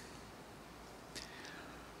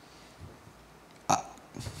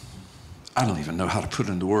 I don't even know how to put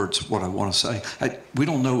into words what I want to say. We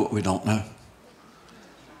don't know what we don't know.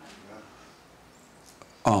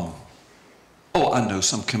 I know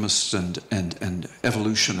some chemists and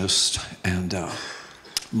evolutionists and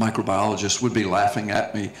microbiologists would be laughing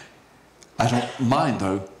at me. I don't mind,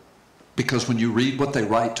 though, because when you read what they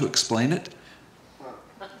write to explain it,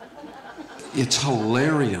 it's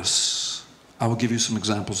hilarious. I will give you some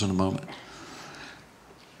examples in a moment.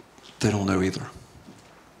 They don't know either,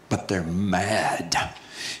 but they're mad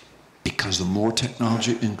because the more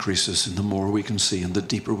technology increases and the more we can see and the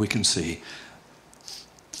deeper we can see,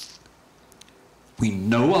 We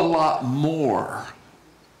know a lot more,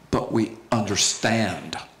 but we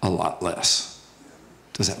understand a lot less.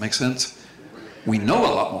 Does that make sense? We know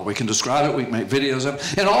a lot more. We can describe it, we can make videos of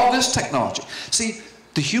it, and all this technology. See,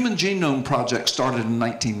 the Human Genome Project started in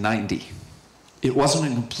 1990. It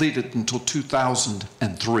wasn't completed until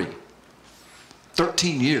 2003.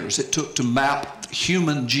 13 years it took to map the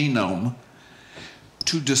human genome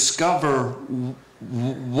to discover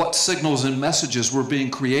what signals and messages were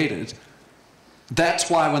being created. That's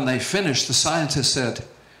why when they finished, the scientists said,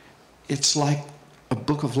 it's like a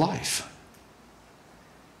book of life.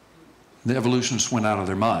 The evolutionists went out of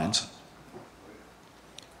their minds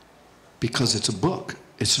because it's a book.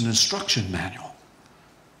 It's an instruction manual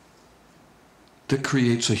that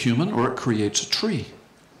creates a human or it creates a tree.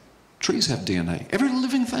 Trees have DNA. Every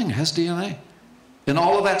living thing has DNA. And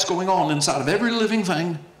all of that's going on inside of every living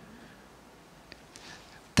thing.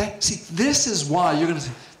 See, this is why you're going to...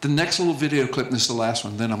 The next little video clip, and this is the last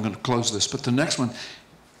one, then I'm going to close this, but the next one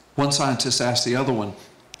scientist asked the other one,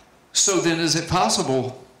 so then is it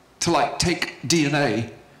possible to like take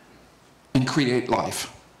DNA and create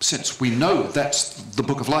life? Since we know that's the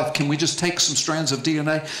book of life, can we just take some strands of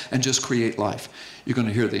DNA and just create life? You're going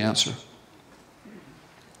to hear the answer.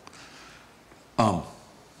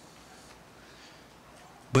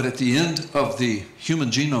 But at the end of the Human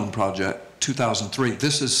Genome Project, 2003,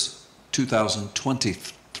 this is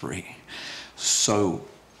 2023. So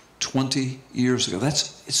 20 years ago,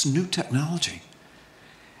 it's new technology.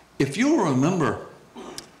 If you'll remember,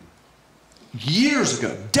 years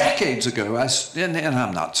ago, decades ago, and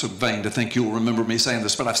I'm not so vain to think you'll remember me saying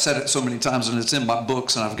this, but I've said it so many times and it's in my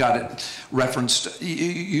books and I've got it referenced.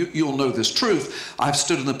 You'll know this truth. I've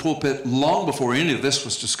stood in the pulpit long before any of this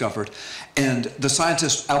was discovered, and the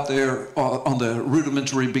scientists out there on the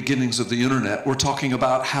rudimentary beginnings of the internet were talking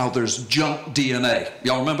about how there's junk DNA.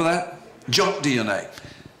 Y'all remember that? Junk DNA.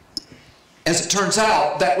 As it turns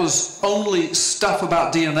out, that was only stuff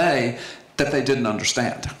about DNA that they didn't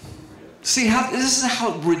understand. See, this is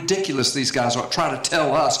how ridiculous these guys are trying to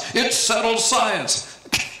tell us. It's settled science.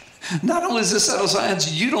 Not only is it settled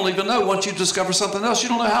science, you don't even know. Once you discover something else, you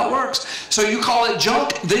don't know how it works. So you call it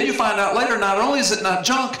junk, then you find out later, not only is it not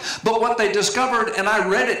junk, but what they discovered, and I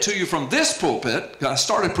read it to you from this pulpit. I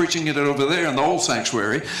started preaching it over there in the old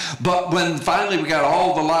sanctuary, but when finally we got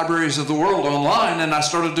all the libraries of the world online, and I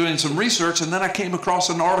started doing some research, and then I came across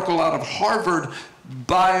an article out of Harvard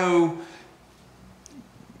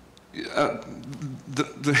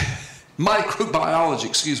microbiology,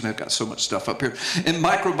 excuse me, I've got so much stuff up here. In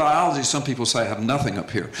microbiology, some people say I have nothing up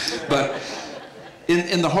here. But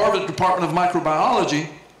in the Harvard Department of Microbiology,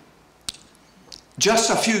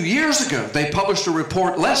 just a few years ago, they published a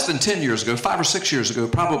report, less than 10 years ago, 5 or 6 years ago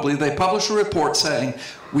probably, they published a report saying,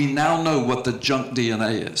 we now know what the junk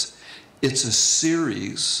DNA is. It's a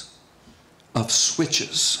series of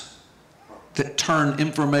switches that turn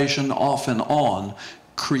information off and on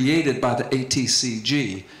created by the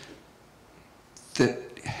ATCG that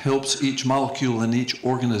helps each molecule in each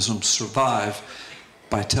organism survive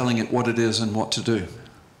by telling it what it is and what to do.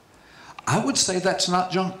 I would say that's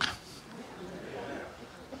not junk.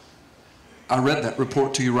 I read that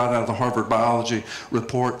report to you right out of the Harvard Biology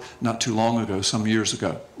report not too long ago, some years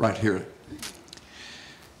ago, right here.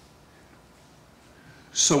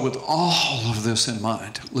 So with all of this in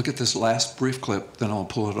mind, look at this last brief clip, then I'll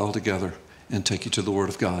pull it all together and take you to the Word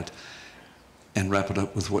of God and wrap it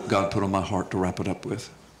up with what God put on my heart to wrap it up with.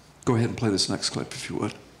 Go ahead and play this next clip if you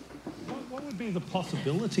would. What would be the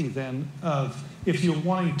possibility then of, if you're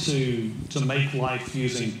wanting to make life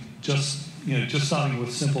using just starting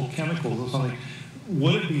with simple chemicals or something,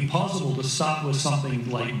 would it be possible to start with something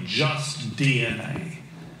like just DNA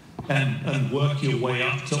and work your way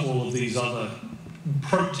up to all of these other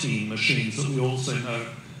protein machines that we also know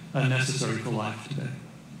are necessary for life today?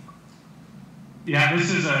 Yeah, this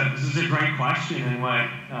is a great question, and what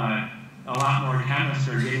a lot more chemists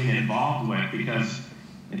are getting involved with, because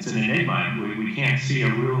it's an enigma. We can't see a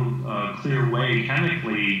real clear way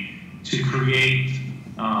chemically to create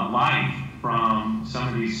life from some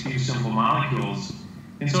of these few simple molecules.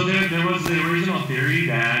 And so there was the original theory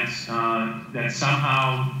that that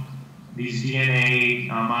somehow these DNA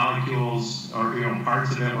molecules or parts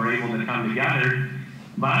of it were able to come together.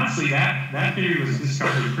 But honestly, that theory was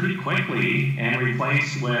discarded pretty quickly and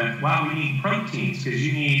replaced with, well, we need proteins, because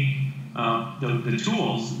you need the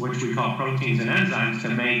tools, which we call proteins and enzymes, to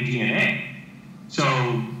make DNA. So,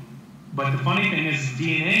 but the funny thing is,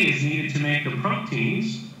 DNA is needed to make the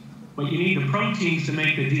proteins, but you need the proteins to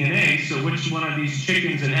make the DNA, so which one of these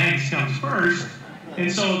chickens and eggs comes first?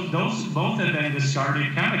 And so those both have been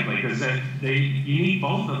discarded chemically because you need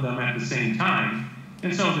both of them at the same time.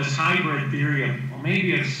 And so this hybrid theory of, well,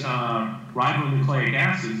 maybe it's ribonucleic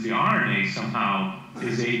acids, the RNA somehow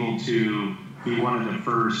is able to be one of the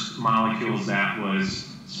first molecules that was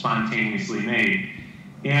spontaneously made.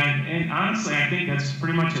 And honestly, I think that's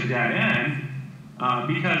pretty much a dead end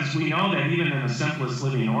because we know that even in the simplest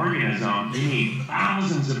living organism, you need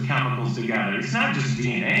thousands of chemicals together. It's not just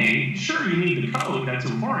DNA. Sure, you need the code, that's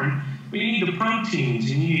important, but you need the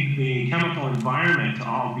proteins, you need the chemical environment to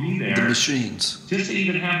all be there. The machines. Just to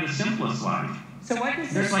even have the simplest life. So what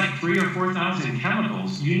is There's like 3,000 or 4,000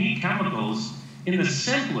 chemicals, unique chemicals, in the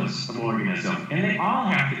simplest of organisms, and they all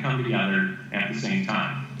have to come together at the same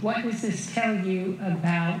time. What does this tell you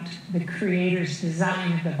about the Creator's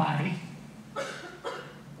design of the body?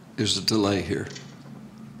 There's a delay here.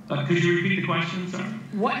 Could you repeat the question, sir?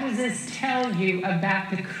 What does this tell you about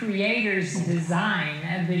the Creator's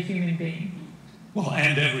design of the human being? Well,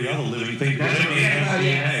 and every other living thing. That's Every right. has Oh, DNA,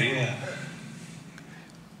 yes. yeah.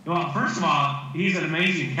 Well, first of all, he's an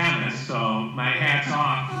amazing chemist, so my hat's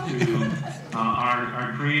off to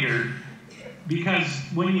our creator. Because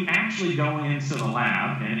when you actually go into the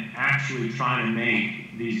lab and actually try to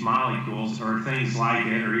make these molecules or things like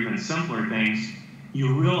it, or even simpler things,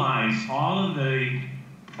 you realize all of the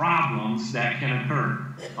problems that can occur.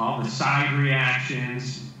 All the side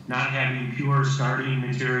reactions, not having pure starting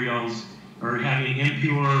materials, or having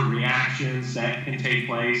impure reactions that can take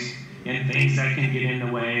place, and things that can get in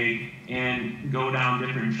the way and go down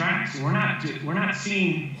different tracks. We're not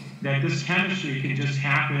seeing that this chemistry can just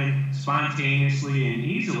happen spontaneously and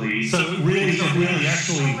easily. So it really so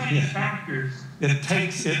many factors. It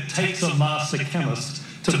takes a master chemist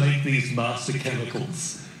to make these master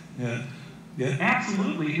chemicals. Yeah. Yeah.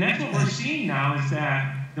 Absolutely, and that's what we're seeing now is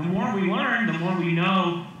that the more we learn, the more we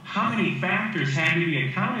know how many factors had to be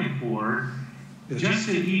accounted for just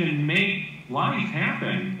to even make life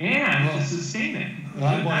happen and to sustain it.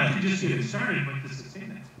 Not to just get it started, but to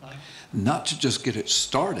sustain it. Not to just get it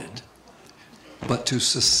started, but to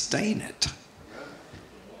sustain it.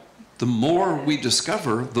 The more we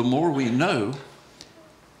discover, the more we know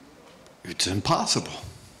it's impossible.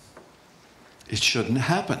 It shouldn't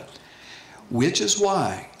happen. Which is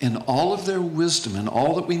why, in all of their wisdom and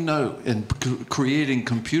all that we know in creating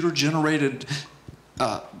computer-generated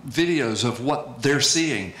videos of what they're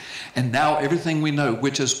seeing, and now everything we know,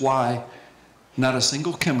 which is why not a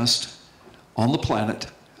single chemist on the planet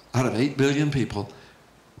out of 8 billion people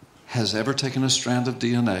has ever taken a strand of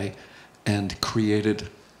DNA and created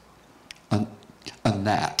a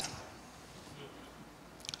gnat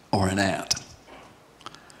or an ant.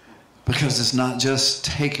 Because it's not just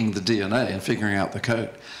taking the DNA and figuring out the code.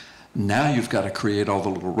 Now you've got to create all the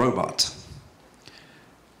little robots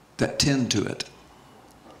that tend to it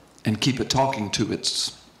and keep it talking to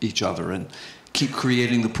each other and keep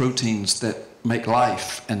creating the proteins that make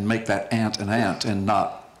life and make that ant an ant and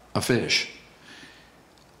not a fish.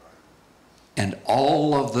 And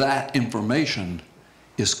all of that information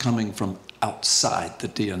is coming from outside the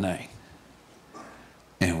DNA.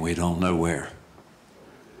 And we don't know where.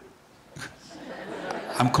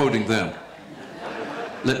 I'm quoting them.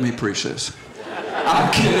 Let me preach this.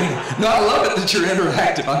 I'm kidding. No, I love it that you're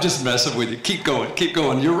interactive. I'm just messing with you. Keep going, keep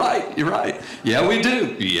going. You're right, you're right. Yeah, we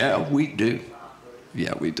do. Yeah, we do.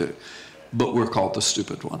 Yeah, we do. But we're called the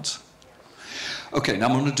stupid ones. Okay, now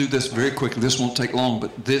I'm going to do this very quickly. This won't take long,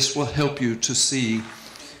 but this will help you to see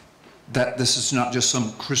that this is not just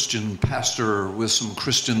some Christian pastor with some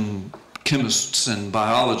Christian chemists and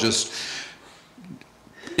biologists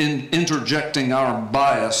interjecting our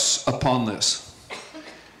bias upon this.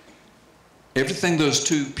 Everything those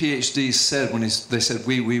two PhDs said when they said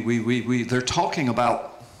we, they're talking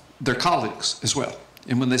about their colleagues as well.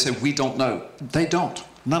 And when they say we don't know, they don't.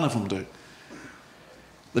 None of them do.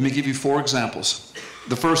 Let me give you 4 examples.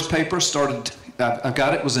 The first paper started, I've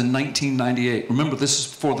got it, was in 1998. Remember, this is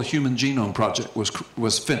before the Human Genome Project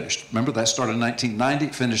was finished. Remember, that started in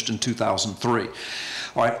 1990, finished in 2003.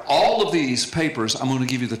 All right, all of these papers, I'm going to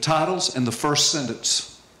give you the titles and the first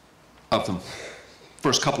sentence of them,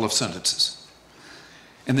 first couple of sentences.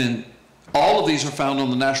 And then all of these are found on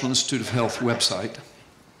the National Institute of Health website.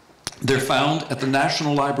 They're found at the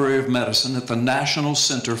National Library of Medicine at the National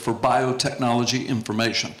Center for Biotechnology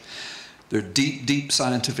Information. They're deep, deep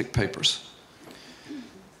scientific papers.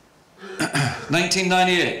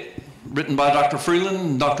 1998, written by Dr. Freeland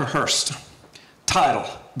and Dr. Hurst. Title,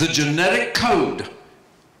 The Genetic Code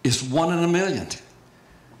is 1 in a million.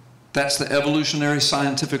 That's the evolutionary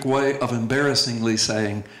scientific way of embarrassingly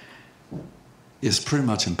saying it's pretty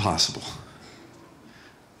much impossible,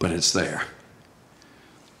 but it's there.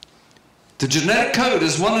 The genetic code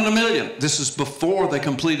is 1 in a million. This is before they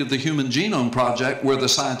completed the Human Genome Project, where the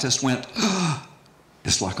scientists went, oh,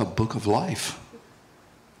 it's like a book of life.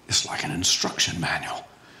 It's like an instruction manual.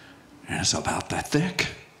 And it's about that thick.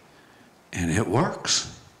 And it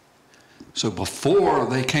works. So before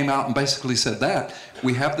they came out and basically said that,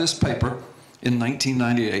 we have this paper in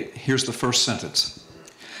 1998. Here's the first sentence.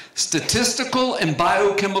 Statistical and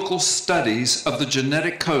biochemical studies of the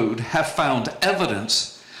genetic code have found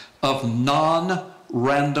evidence of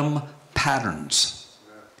non-random patterns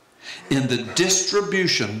in the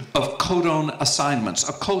distribution of codon assignments.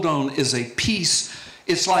 A codon is a piece.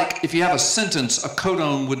 It's like if you have a sentence, a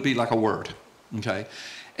codon would be like a word, okay?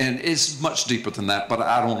 And it's much deeper than that, but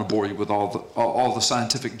I don't want to bore you with all the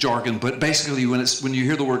scientific jargon. But basically, when you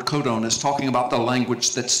hear the word codon, it's talking about the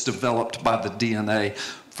language that's developed by the DNA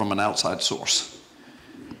from an outside source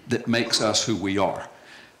that makes us who we are.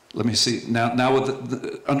 Let me see. Now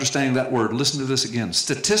with understanding that word, listen to this again.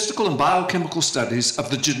 Statistical and biochemical studies of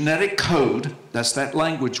the genetic code, that's that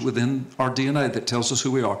language within our DNA that tells us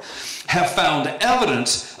who we are, have found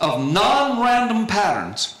evidence of non-random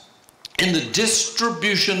patterns in the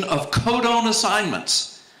distribution of codon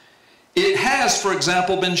assignments. It has, for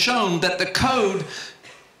example, been shown that the code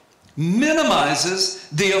minimizes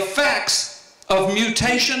the effects of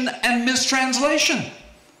mutation and mistranslation.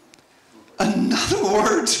 In other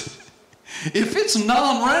words, if it's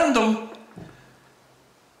non-random,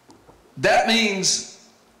 that means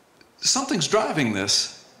something's driving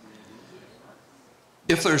this.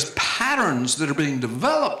 If there's patterns that are being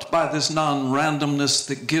developed by this non-randomness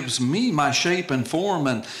that gives me my shape and form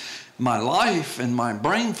and my life and my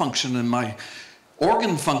brain function and my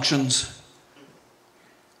organ functions,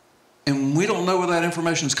 and we don't know where that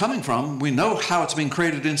information is coming from. We know how it's being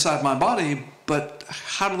created inside my body, but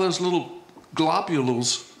how do those little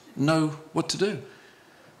globules know what to do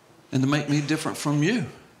and to make me different from you?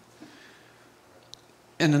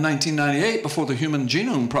 And in 1998, before the Human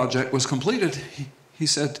Genome Project was completed, he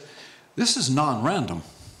said, this is non-random.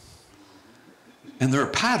 And there are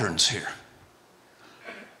patterns here.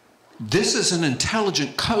 This is an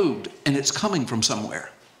intelligent code, and it's coming from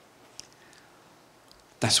somewhere.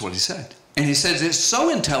 That's what he said. And he says it's so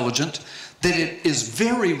intelligent that it is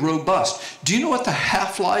very robust. Do you know what the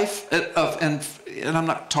half-life of, and I'm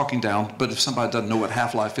not talking down, but if somebody doesn't know what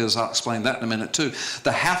half-life is, I'll explain that in a minute too.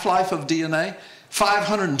 The half-life of DNA,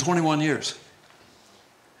 521 years.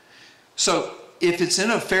 So if it's in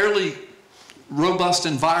a fairly robust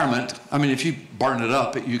environment, I mean, if you burn it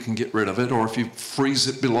up, you can get rid of it, or if you freeze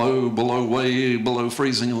it way below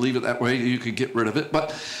freezing and leave it that way, you could get rid of it.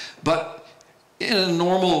 But in a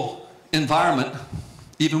normal environment,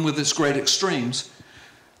 even with its great extremes,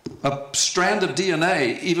 a strand of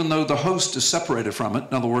DNA, even though the host is separated from it,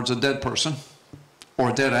 in other words, a dead person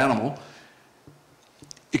or a dead animal,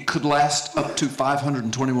 it could last up to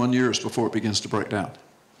 521 years before it begins to break down.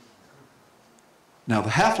 Now,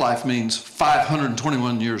 the half-life means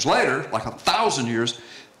 521 years later, like 1,000 years,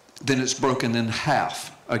 then it's broken in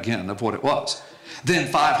half again of what it was.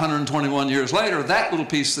 Then 521 years later, that little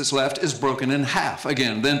piece that's left is broken in half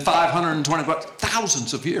again. Then 520,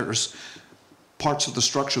 thousands of years, parts of the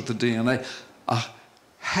structure of the DNA,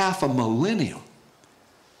 half a millennium,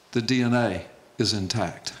 the DNA is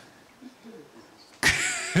intact.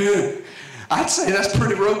 I'd say that's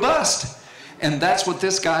pretty robust. And that's what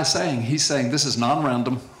this guy's saying. He's saying this is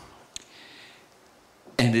non-random,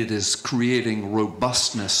 and it is creating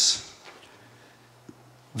robustness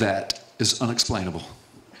that is unexplainable.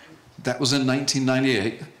 That was in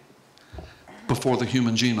 1998, before the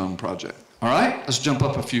Human Genome Project. All right, let's jump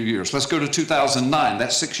up a few years. Let's go to 2009.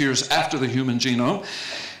 That's 6 years after the Human Genome.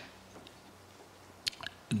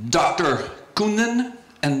 Dr. Koonin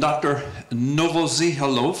and Dr.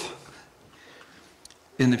 Novozhilov.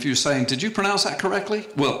 And if you're saying, did you pronounce that correctly?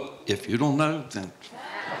 Well, if you don't know, then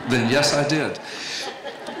yes, I did.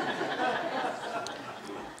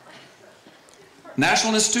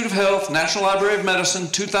 National Institute of Health, National Library of Medicine,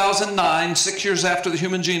 2009, 6 years after the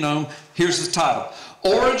Human Genome. Here's the title.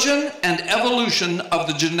 Origin and Evolution of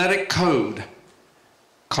the Genetic Code,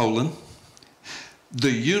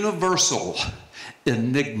 the Universal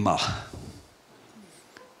Enigma.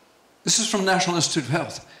 This is from National Institute of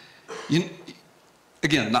Health.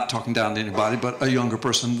 Again, not talking down to anybody, but a younger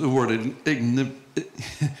person, the word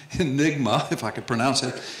enigma, if I could pronounce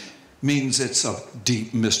it, means it's a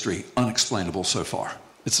deep mystery, unexplainable so far.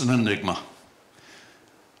 It's an enigma.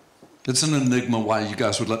 It's an enigma why you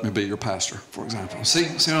guys would let me be your pastor, for example. See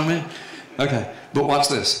what I mean? Okay, but watch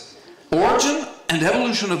this. Origin and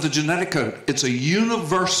evolution of the genetic code. It's a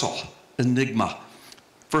universal enigma.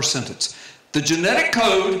 First sentence. The genetic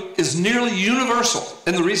code is nearly universal.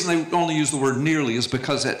 And the reason they only use the word nearly is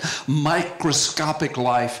because at microscopic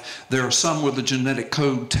life, there are some where the genetic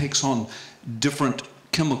code takes on different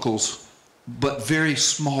chemicals, but very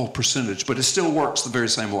small percentage, but it still works the very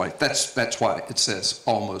same way. That's why it says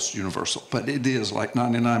almost universal, but it is like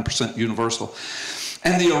 99% universal.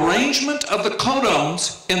 And the arrangement of the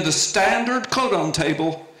codons in the standard codon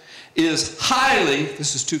table is highly,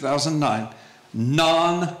 this is 2009,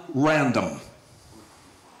 non-random.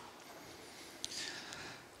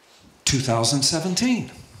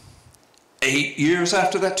 2017, 8 years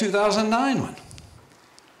after that 2009 one.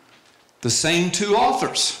 The same two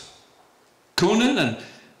authors, Koonin and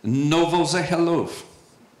Novozhilov.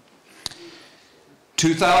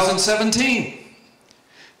 2017,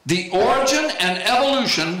 the origin and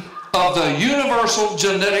evolution of the universal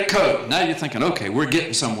genetic code. Now you're thinking, okay, we're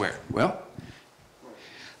getting somewhere. Well,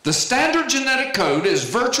 the standard genetic code is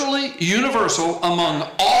virtually universal among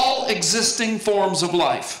all existing forms of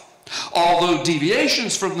life. Although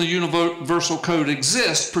deviations from the universal code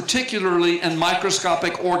exist, particularly in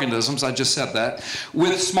microscopic organisms, I just said that,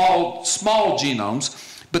 with small genomes,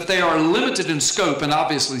 but they are limited in scope and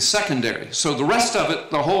obviously secondary. So the rest of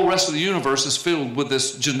it, the whole rest of the universe is filled with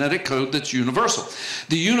this genetic code that's universal.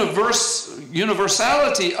 The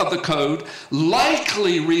universality of the code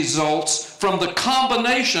likely results from the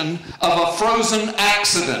combination of a frozen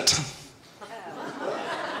accident.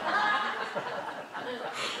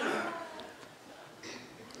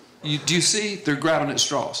 Do you see? They're grabbing at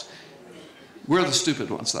straws. We're the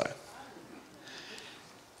stupid ones, though.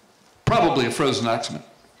 Probably a frozen accident.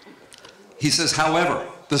 He says, however,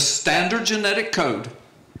 the standard genetic code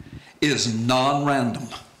is non-random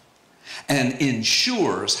and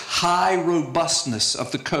ensures high robustness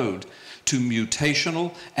of the code to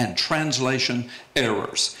mutational and translation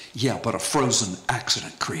errors. Yeah, but a frozen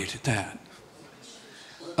accident created that.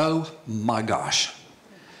 Oh my gosh.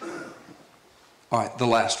 All right, the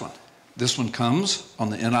last one. This one comes on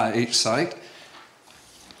the NIH site.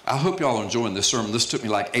 I hope y'all are enjoying this sermon. This took me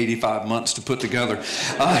like 85 months to put together.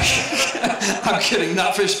 I'm kidding,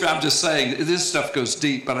 not fish. I'm just saying, this stuff goes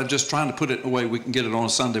deep, but I'm just trying to put it in a way we can get it on a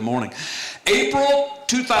Sunday morning. April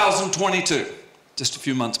 2022, just a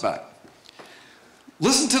few months back.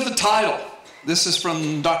 Listen to the title. This is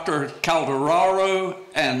from Dr. Calderaro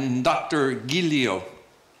and Dr. Giglio.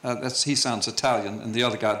 He sounds Italian, and the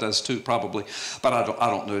other guy does too, probably, but I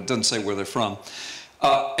don't know. It doesn't say where they're from.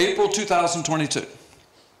 April 2022.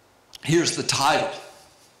 Here's the title.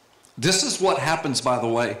 This is what happens, by the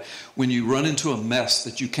way, when you run into a mess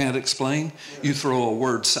that you can't explain. You throw a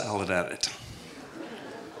word salad at it.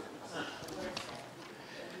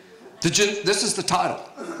 This is the title.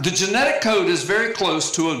 The genetic code is very close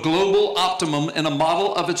to a global optimum in a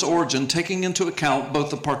model of its origin, taking into account both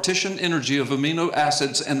the partition energy of amino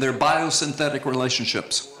acids and their biosynthetic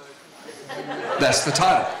relationships. That's the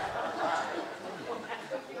title.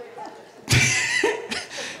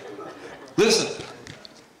 Listen,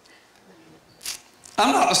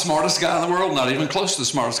 I'm not the smartest guy in the world, not even close to the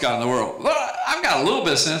smartest guy in the world. But I've got a little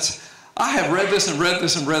bit of sense. I have read this and read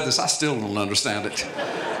this and read this. I still don't understand it.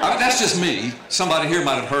 I mean, that's just me. Somebody here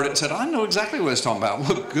might have heard it and said, I know exactly what it's talking about.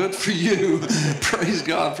 Well, good for you. Praise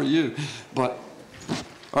God for you. But,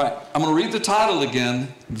 all right, I'm going to read the title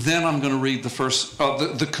again. Then I'm going to read the first,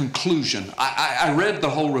 the conclusion. I read the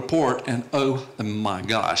whole report, and oh my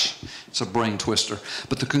gosh, it's a brain twister.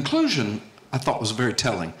 But the conclusion I thought was very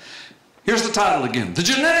telling. Here's the title again. The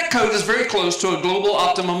genetic code is very close to a global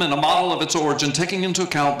optimum in a model of its origin, taking into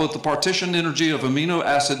account both the partition energy of amino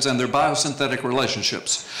acids and their biosynthetic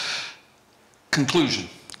relationships. Conclusion,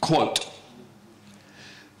 quote,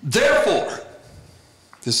 therefore,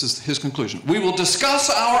 this is his conclusion, we will discuss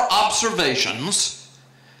our observations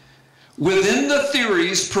within the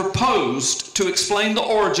theories proposed to explain the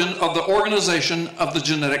origin of the organization of the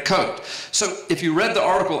genetic code. So if you read the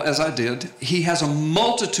article as I did, he has a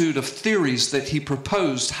multitude of theories that he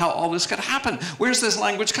proposed how all this could happen. Where's this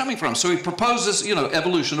language coming from? So he proposes, you know,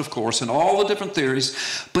 evolution, of course, and all the different theories,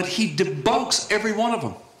 but he debunks every one of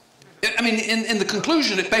them. I mean, in the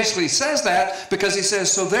conclusion, it basically says that because he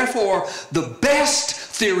says, so therefore, the best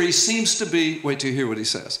theory seems to be, wait till you hear what he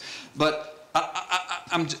says, but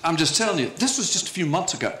I'm just telling you, this was just a few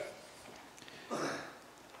months ago.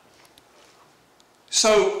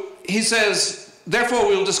 So he says, therefore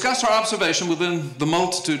we will discuss our observation within the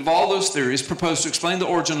multitude of all those theories proposed to explain the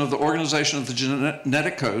origin of the organization of the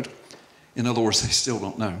genetic code. In other words, they still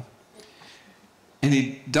don't know. And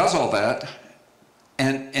he does all that,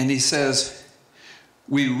 and he says,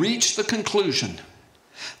 we reach the conclusion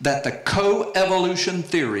that the coevolution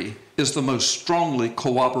theory is the most strongly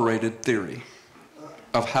corroborated theory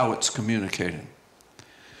of how it's communicating.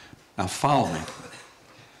 Now follow me.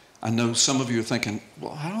 I know some of you are thinking,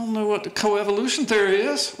 well, I don't know what the coevolution theory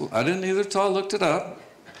is. Well, I didn't either until I looked it up.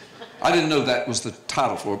 I didn't know that was the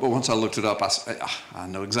title for it, but once I looked it up, I said, I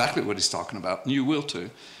know exactly what he's talking about, and you will too.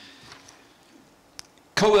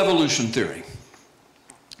 Coevolution theory,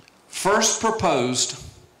 first proposed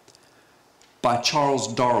by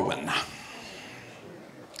Charles Darwin.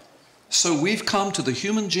 So we've come to the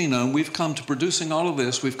human genome, we've come to producing all of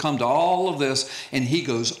this, we've come to all of this, and he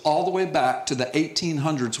goes all the way back to the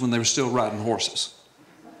 1800s when they were still riding horses.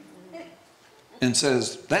 And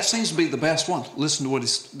says, that seems to be the best one. Listen to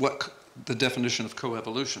what the definition of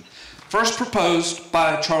coevolution. First proposed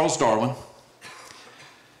by Charles Darwin,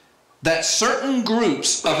 that certain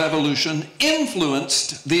groups of evolution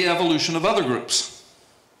influenced the evolution of other groups.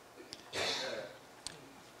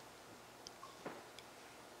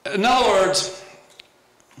 In other words,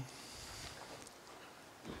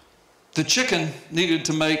 the chicken needed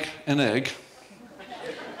to make an egg,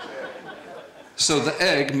 so the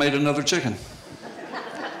egg made another chicken.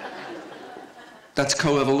 That's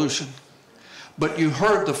coevolution. But you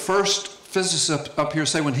heard the first physicist up here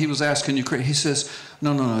say when he was asked, can you create? He says,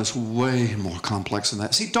 no, it's way more complex than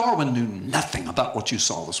that. See, Darwin knew nothing about what you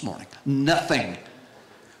saw this morning. Nothing.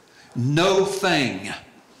 No thing.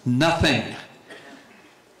 Nothing.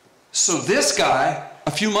 So this guy,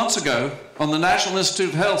 a few months ago, on the National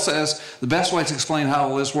Institute of Health says, the best way to explain how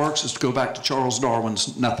all this works is to go back to Charles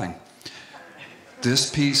Darwin's nothing.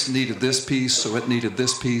 This piece needed this piece, so it needed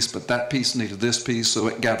this piece, but that piece needed this piece, so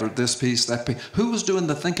it gathered this piece, that piece. Who was doing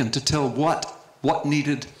the thinking to tell what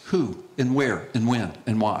needed who, and where, and when,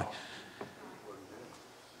 and why?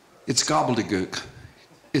 It's gobbledygook.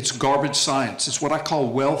 It's garbage science. It's what I call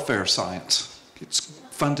welfare science. It's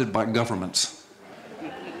funded by governments.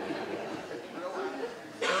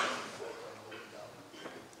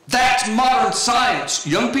 That's modern science.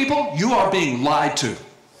 Young people, you are being lied to.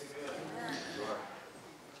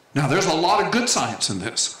 Now, there's a lot of good science in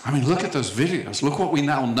this. I mean, look at those videos. Look what we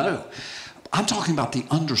now know. I'm talking about the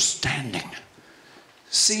understanding.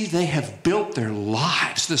 See, they have built their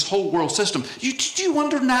lives, this whole world system. Do you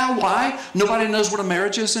wonder now why nobody knows what a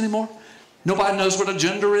marriage is anymore? Nobody knows what a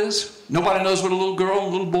gender is. Nobody knows what a little girl and a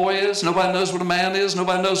little boy is. Nobody knows what a man is.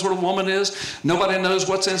 Nobody knows what a woman is. Nobody knows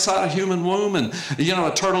what's inside a human womb. And, you know,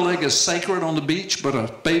 a turtle egg is sacred on the beach, but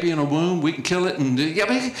a baby in a womb, we can kill it. And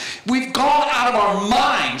we've gone out of our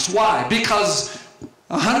minds. Why? Because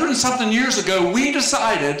 100 and something years ago, we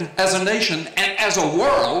decided as a nation and as a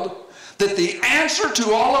world that the answer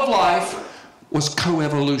to all of life was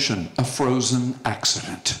coevolution, a frozen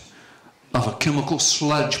accident of a chemical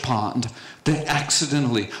sludge pond that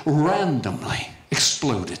accidentally, randomly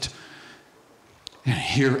exploded. And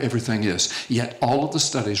here everything is. Yet all of the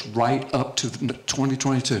studies right up to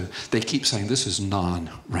 2022, they keep saying this is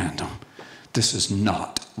non-random. This is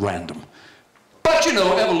not random. But you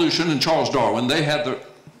know, evolution and Charles Darwin, they had the...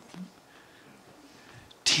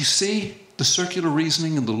 Do you see the circular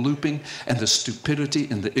reasoning and the looping and the stupidity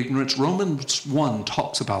and the ignorance? Romans 1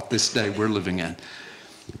 talks about this day we're living in.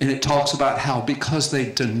 And it talks about how because they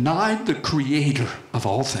denied the creator of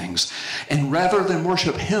all things, and rather than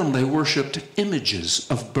worship him, they worshiped images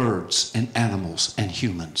of birds and animals and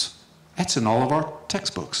humans. That's in all of our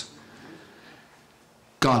textbooks.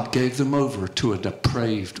 God gave them over to a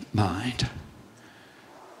depraved mind.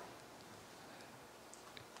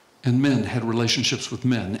 And men had relationships with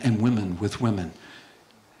men and women with women.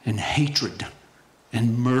 And hatred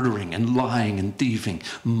and murdering and lying and thieving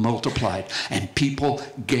multiplied. And people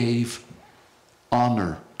gave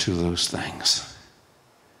honor to those things.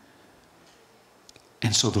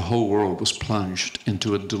 And so the whole world was plunged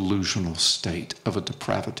into a delusional state of a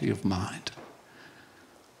depravity of mind.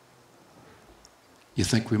 You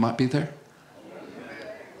think we might be there?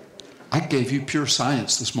 I gave you pure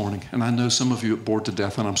science this morning, and I know some of you are bored to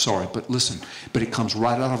death, and I'm sorry, but listen, but it comes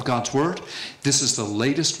right out of God's Word. This is the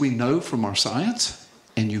latest we know from our science,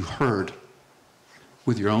 and you heard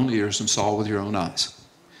with your own ears and saw with your own eyes.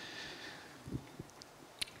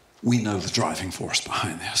 We know the driving force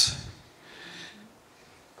behind this.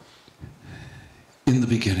 In the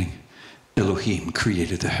beginning, Elohim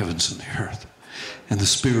created the heavens and the earth. And the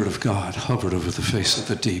Spirit of God hovered over the face of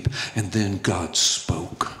the deep. And then God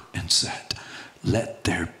spoke and said, "Let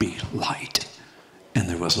there be light." And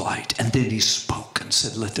there was light. And then he spoke and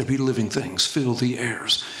said, "Let there be living things, fill the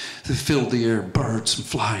airs." that fill the air, birds and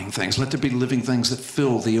flying things. Let there be living things that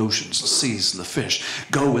fill the oceans, the seas, and the fish.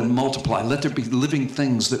 Go and multiply. Let there be living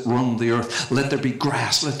things that roam the earth. Let there be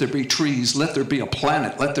grass. Let there be trees. Let there be a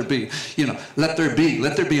planet. Let there be, let there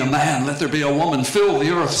be a man. Let there be a woman. Fill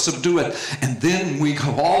the earth, subdue it. And then we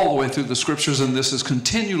go all the way through the scriptures, and this is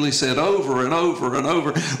continually said over and over and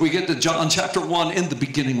over. We get to John chapter 1. In the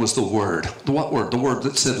beginning was the Word. The what word? The Word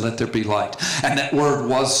that said, let there be light. And that Word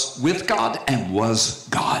was with God and was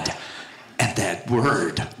God. And that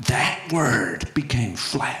word became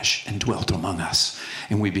flesh and dwelt among us.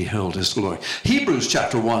 And we beheld his glory. Hebrews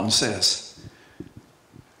chapter 1 says,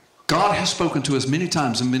 God has spoken to us many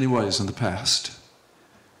times in many ways in the past,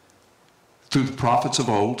 through the prophets of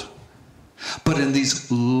old. But in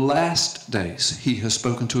these last days, he has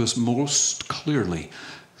spoken to us most clearly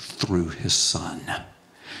through his Son,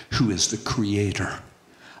 who is the creator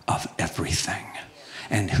of everything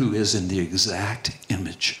and who is in the exact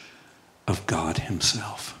image of God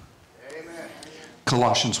himself. Amen.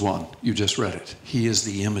 Colossians 1, you just read it. He is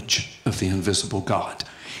the image of the invisible God.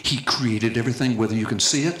 He created everything, whether you can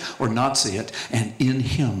see it or not see it, and in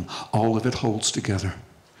him all of it holds together.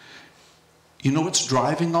 You know what's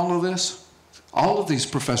driving all of this? All of these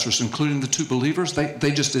professors, including the two believers,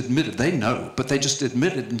 they just admitted, they know, but they just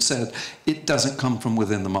admitted and said, it doesn't come from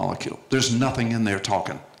within the molecule. There's nothing in there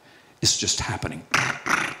talking. It's just happening.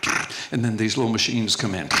 And then these little machines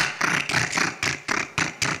come in.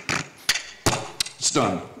 It's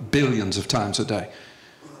done billions of times a day.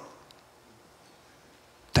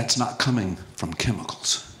 That's not coming from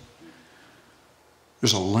chemicals.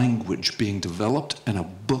 There's a language being developed and a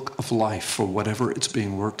book of life for whatever it's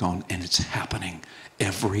being worked on, and it's happening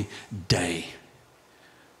every day.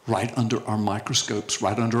 Right under our microscopes,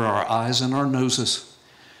 right under our eyes and our noses.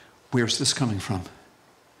 Where's this coming from?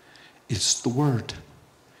 It's the Word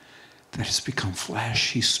that has become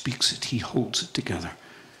flesh. He speaks it. He holds it together.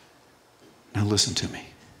 Now listen to me.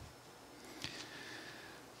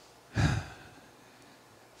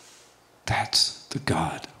 That's the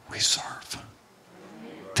God we serve.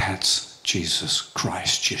 That's Jesus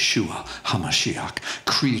Christ, Yeshua HaMashiach,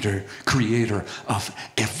 creator of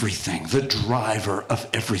everything, the driver of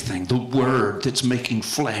everything, the Word that's making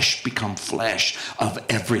flesh become flesh of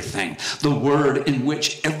everything, the Word in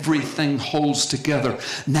which everything holds together.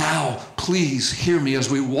 Now, please hear me as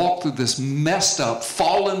we walk through this messed up,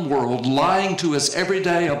 fallen world, lying to us every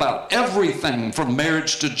day about everything from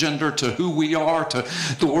marriage to gender to who we are to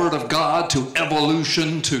the Word of God to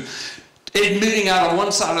evolution to admitting out of one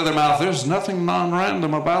side of their mouth, there's nothing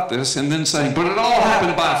non-random about this, and then saying, but it all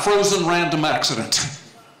happened by a frozen random accident.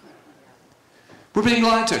 We're being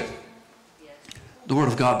lied to. The Word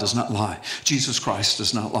of God does not lie. Jesus Christ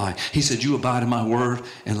does not lie. He said, you abide in my Word,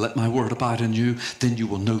 and let my Word abide in you, then you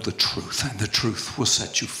will know the truth, and the truth will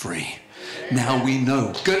set you free. Now we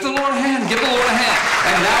know. Give the Lord a hand. Give the Lord a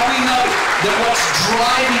hand. And now we know that what's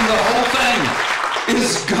driving the whole thing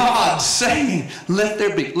is God saying, let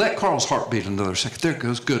there be. Let Carl's heart beat another second. There it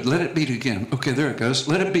goes. Good. Let it beat again. Okay, there it goes.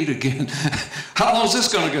 Let it beat again. How long is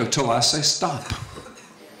this going to go? Till I say stop.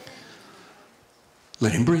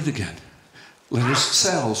 Let him breathe again. Let his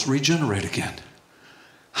cells regenerate again.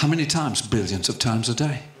 How many times? Billions of times a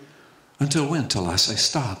day. Until when? Till I say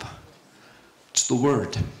stop. It's the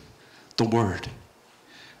Word. The Word.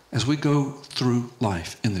 As we go through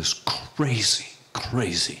life in this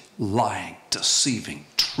crazy, lying, deceiving,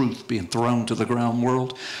 truth being thrown to the ground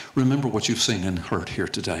world, remember what you've seen and heard here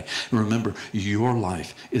today. Remember, your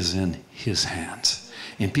life is in his hands.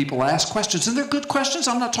 And people ask questions, and they're good questions.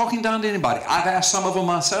 I'm not talking down to anybody. I've asked some of them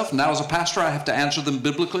myself, and now as a pastor, I have to answer them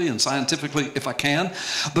biblically and scientifically if I can.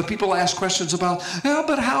 But people ask questions about,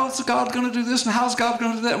 but how is God going to do this, and how is God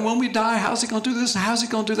going to do that? And when we die, how's he going to do this, and how's he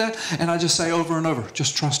going to do that? And I just say over and over,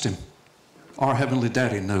 just trust him. Our Heavenly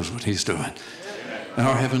Daddy knows what he's doing. And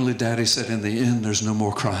our Heavenly Daddy said, in the end, there's no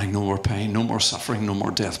more crying, no more pain, no more suffering, no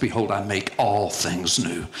more death. Behold, I make all things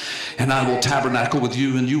new. And I will tabernacle with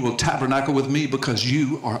you, and you will tabernacle with me, because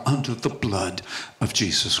you are under the blood of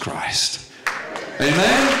Jesus Christ.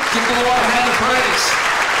 Amen? Give the Lord a hand of praise.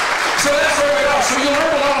 So that's where we are. So you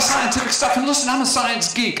learn a lot of scientific stuff. And listen, I'm a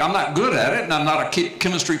science geek. I'm not good at it, and I'm not a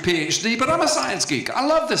chemistry PhD, but I'm a science geek. I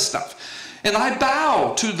love this stuff. And I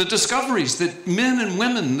bow to the discoveries that men and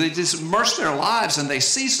women, they just immerse their lives and they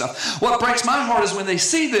see stuff. What breaks my heart is when they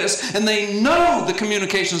see this and they know the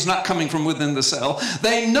communication is not coming from within the cell.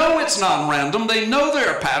 They know it's non-random. They know there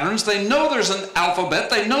are patterns. They know there's an alphabet.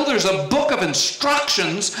 They know there's a book of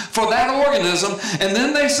instructions for that organism. And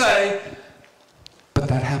then they say, but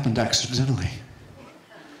that happened accidentally.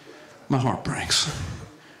 My heart breaks.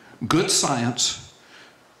 Good science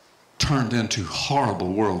turned into horrible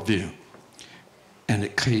worldview, and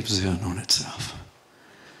it caves in on itself.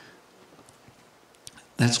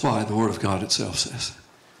 That's why the Word of God itself says.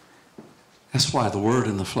 That's why the Word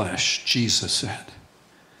in the flesh, Jesus said,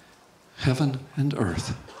 heaven and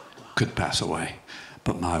earth could pass away,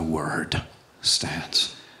 but my word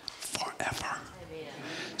stands forever.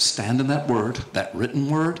 Stand in that word, that written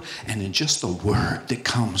word, and in just the word that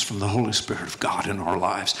comes from the Holy Spirit of God in our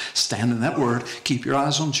lives. Stand in that word. Keep your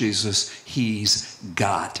eyes on Jesus. He's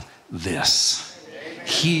got this.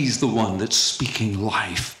 He's the one that's speaking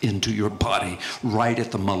life into your body right at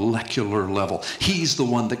the molecular level. He's the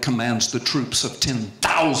one that commands the troops of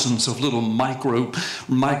 10,000s of little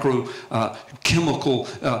chemical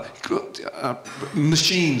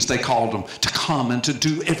machines, they called them, to come and to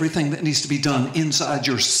do everything that needs to be done inside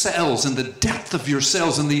your cells, in the depth of your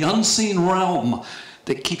cells, in the unseen realm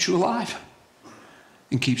that keeps you alive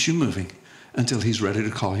and keeps you moving until he's ready to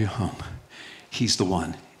call you home. He's the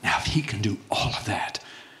one. Now, if he can do all of that,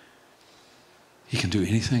 he can do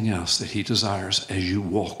anything else that he desires as you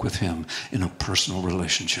walk with him in a personal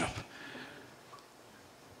relationship.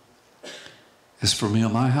 As for me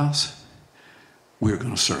and my house, we're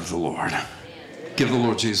going to serve the Lord. Give the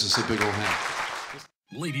Lord Jesus a big old hand.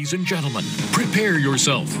 Ladies and gentlemen, prepare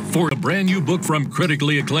yourself for a brand new book from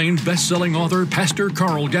critically acclaimed best-selling author Pastor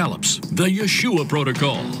Carl Gallups, The Yeshua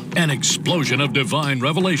Protocol, an explosion of divine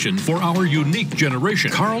revelation for our unique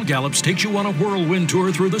generation. Carl Gallups takes you on a whirlwind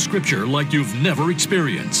tour through the scripture like you've never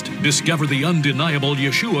experienced. Discover the undeniable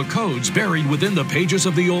Yeshua codes buried within the pages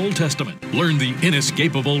of the Old Testament. Learn the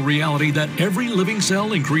inescapable reality that every living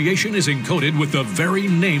cell in creation is encoded with the very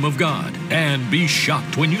name of God. And be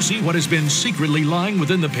shocked when you see what has been secretly lying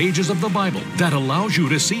within the pages of the Bible that allows you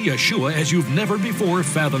to see Yeshua as you've never before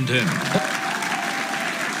fathomed him.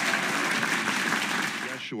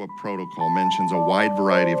 Yeshua Protocol mentions a wide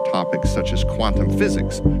variety of topics such as quantum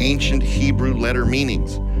physics, ancient Hebrew letter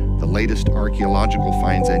meanings, the latest archaeological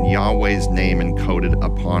finds, and Yahweh's name encoded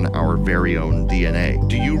upon our very own DNA.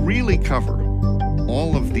 Do you really cover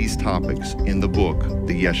all of these topics in the book,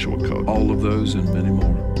 The Yeshua Code? All of those and many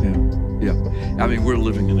more. Yeah. I mean, we're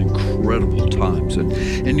living in incredible times.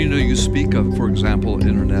 And you know, you speak of, for example,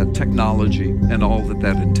 internet technology and all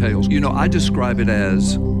that entails. You know, I describe it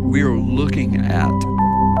as we are looking at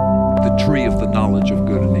the tree of the knowledge of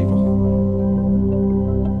good and evil.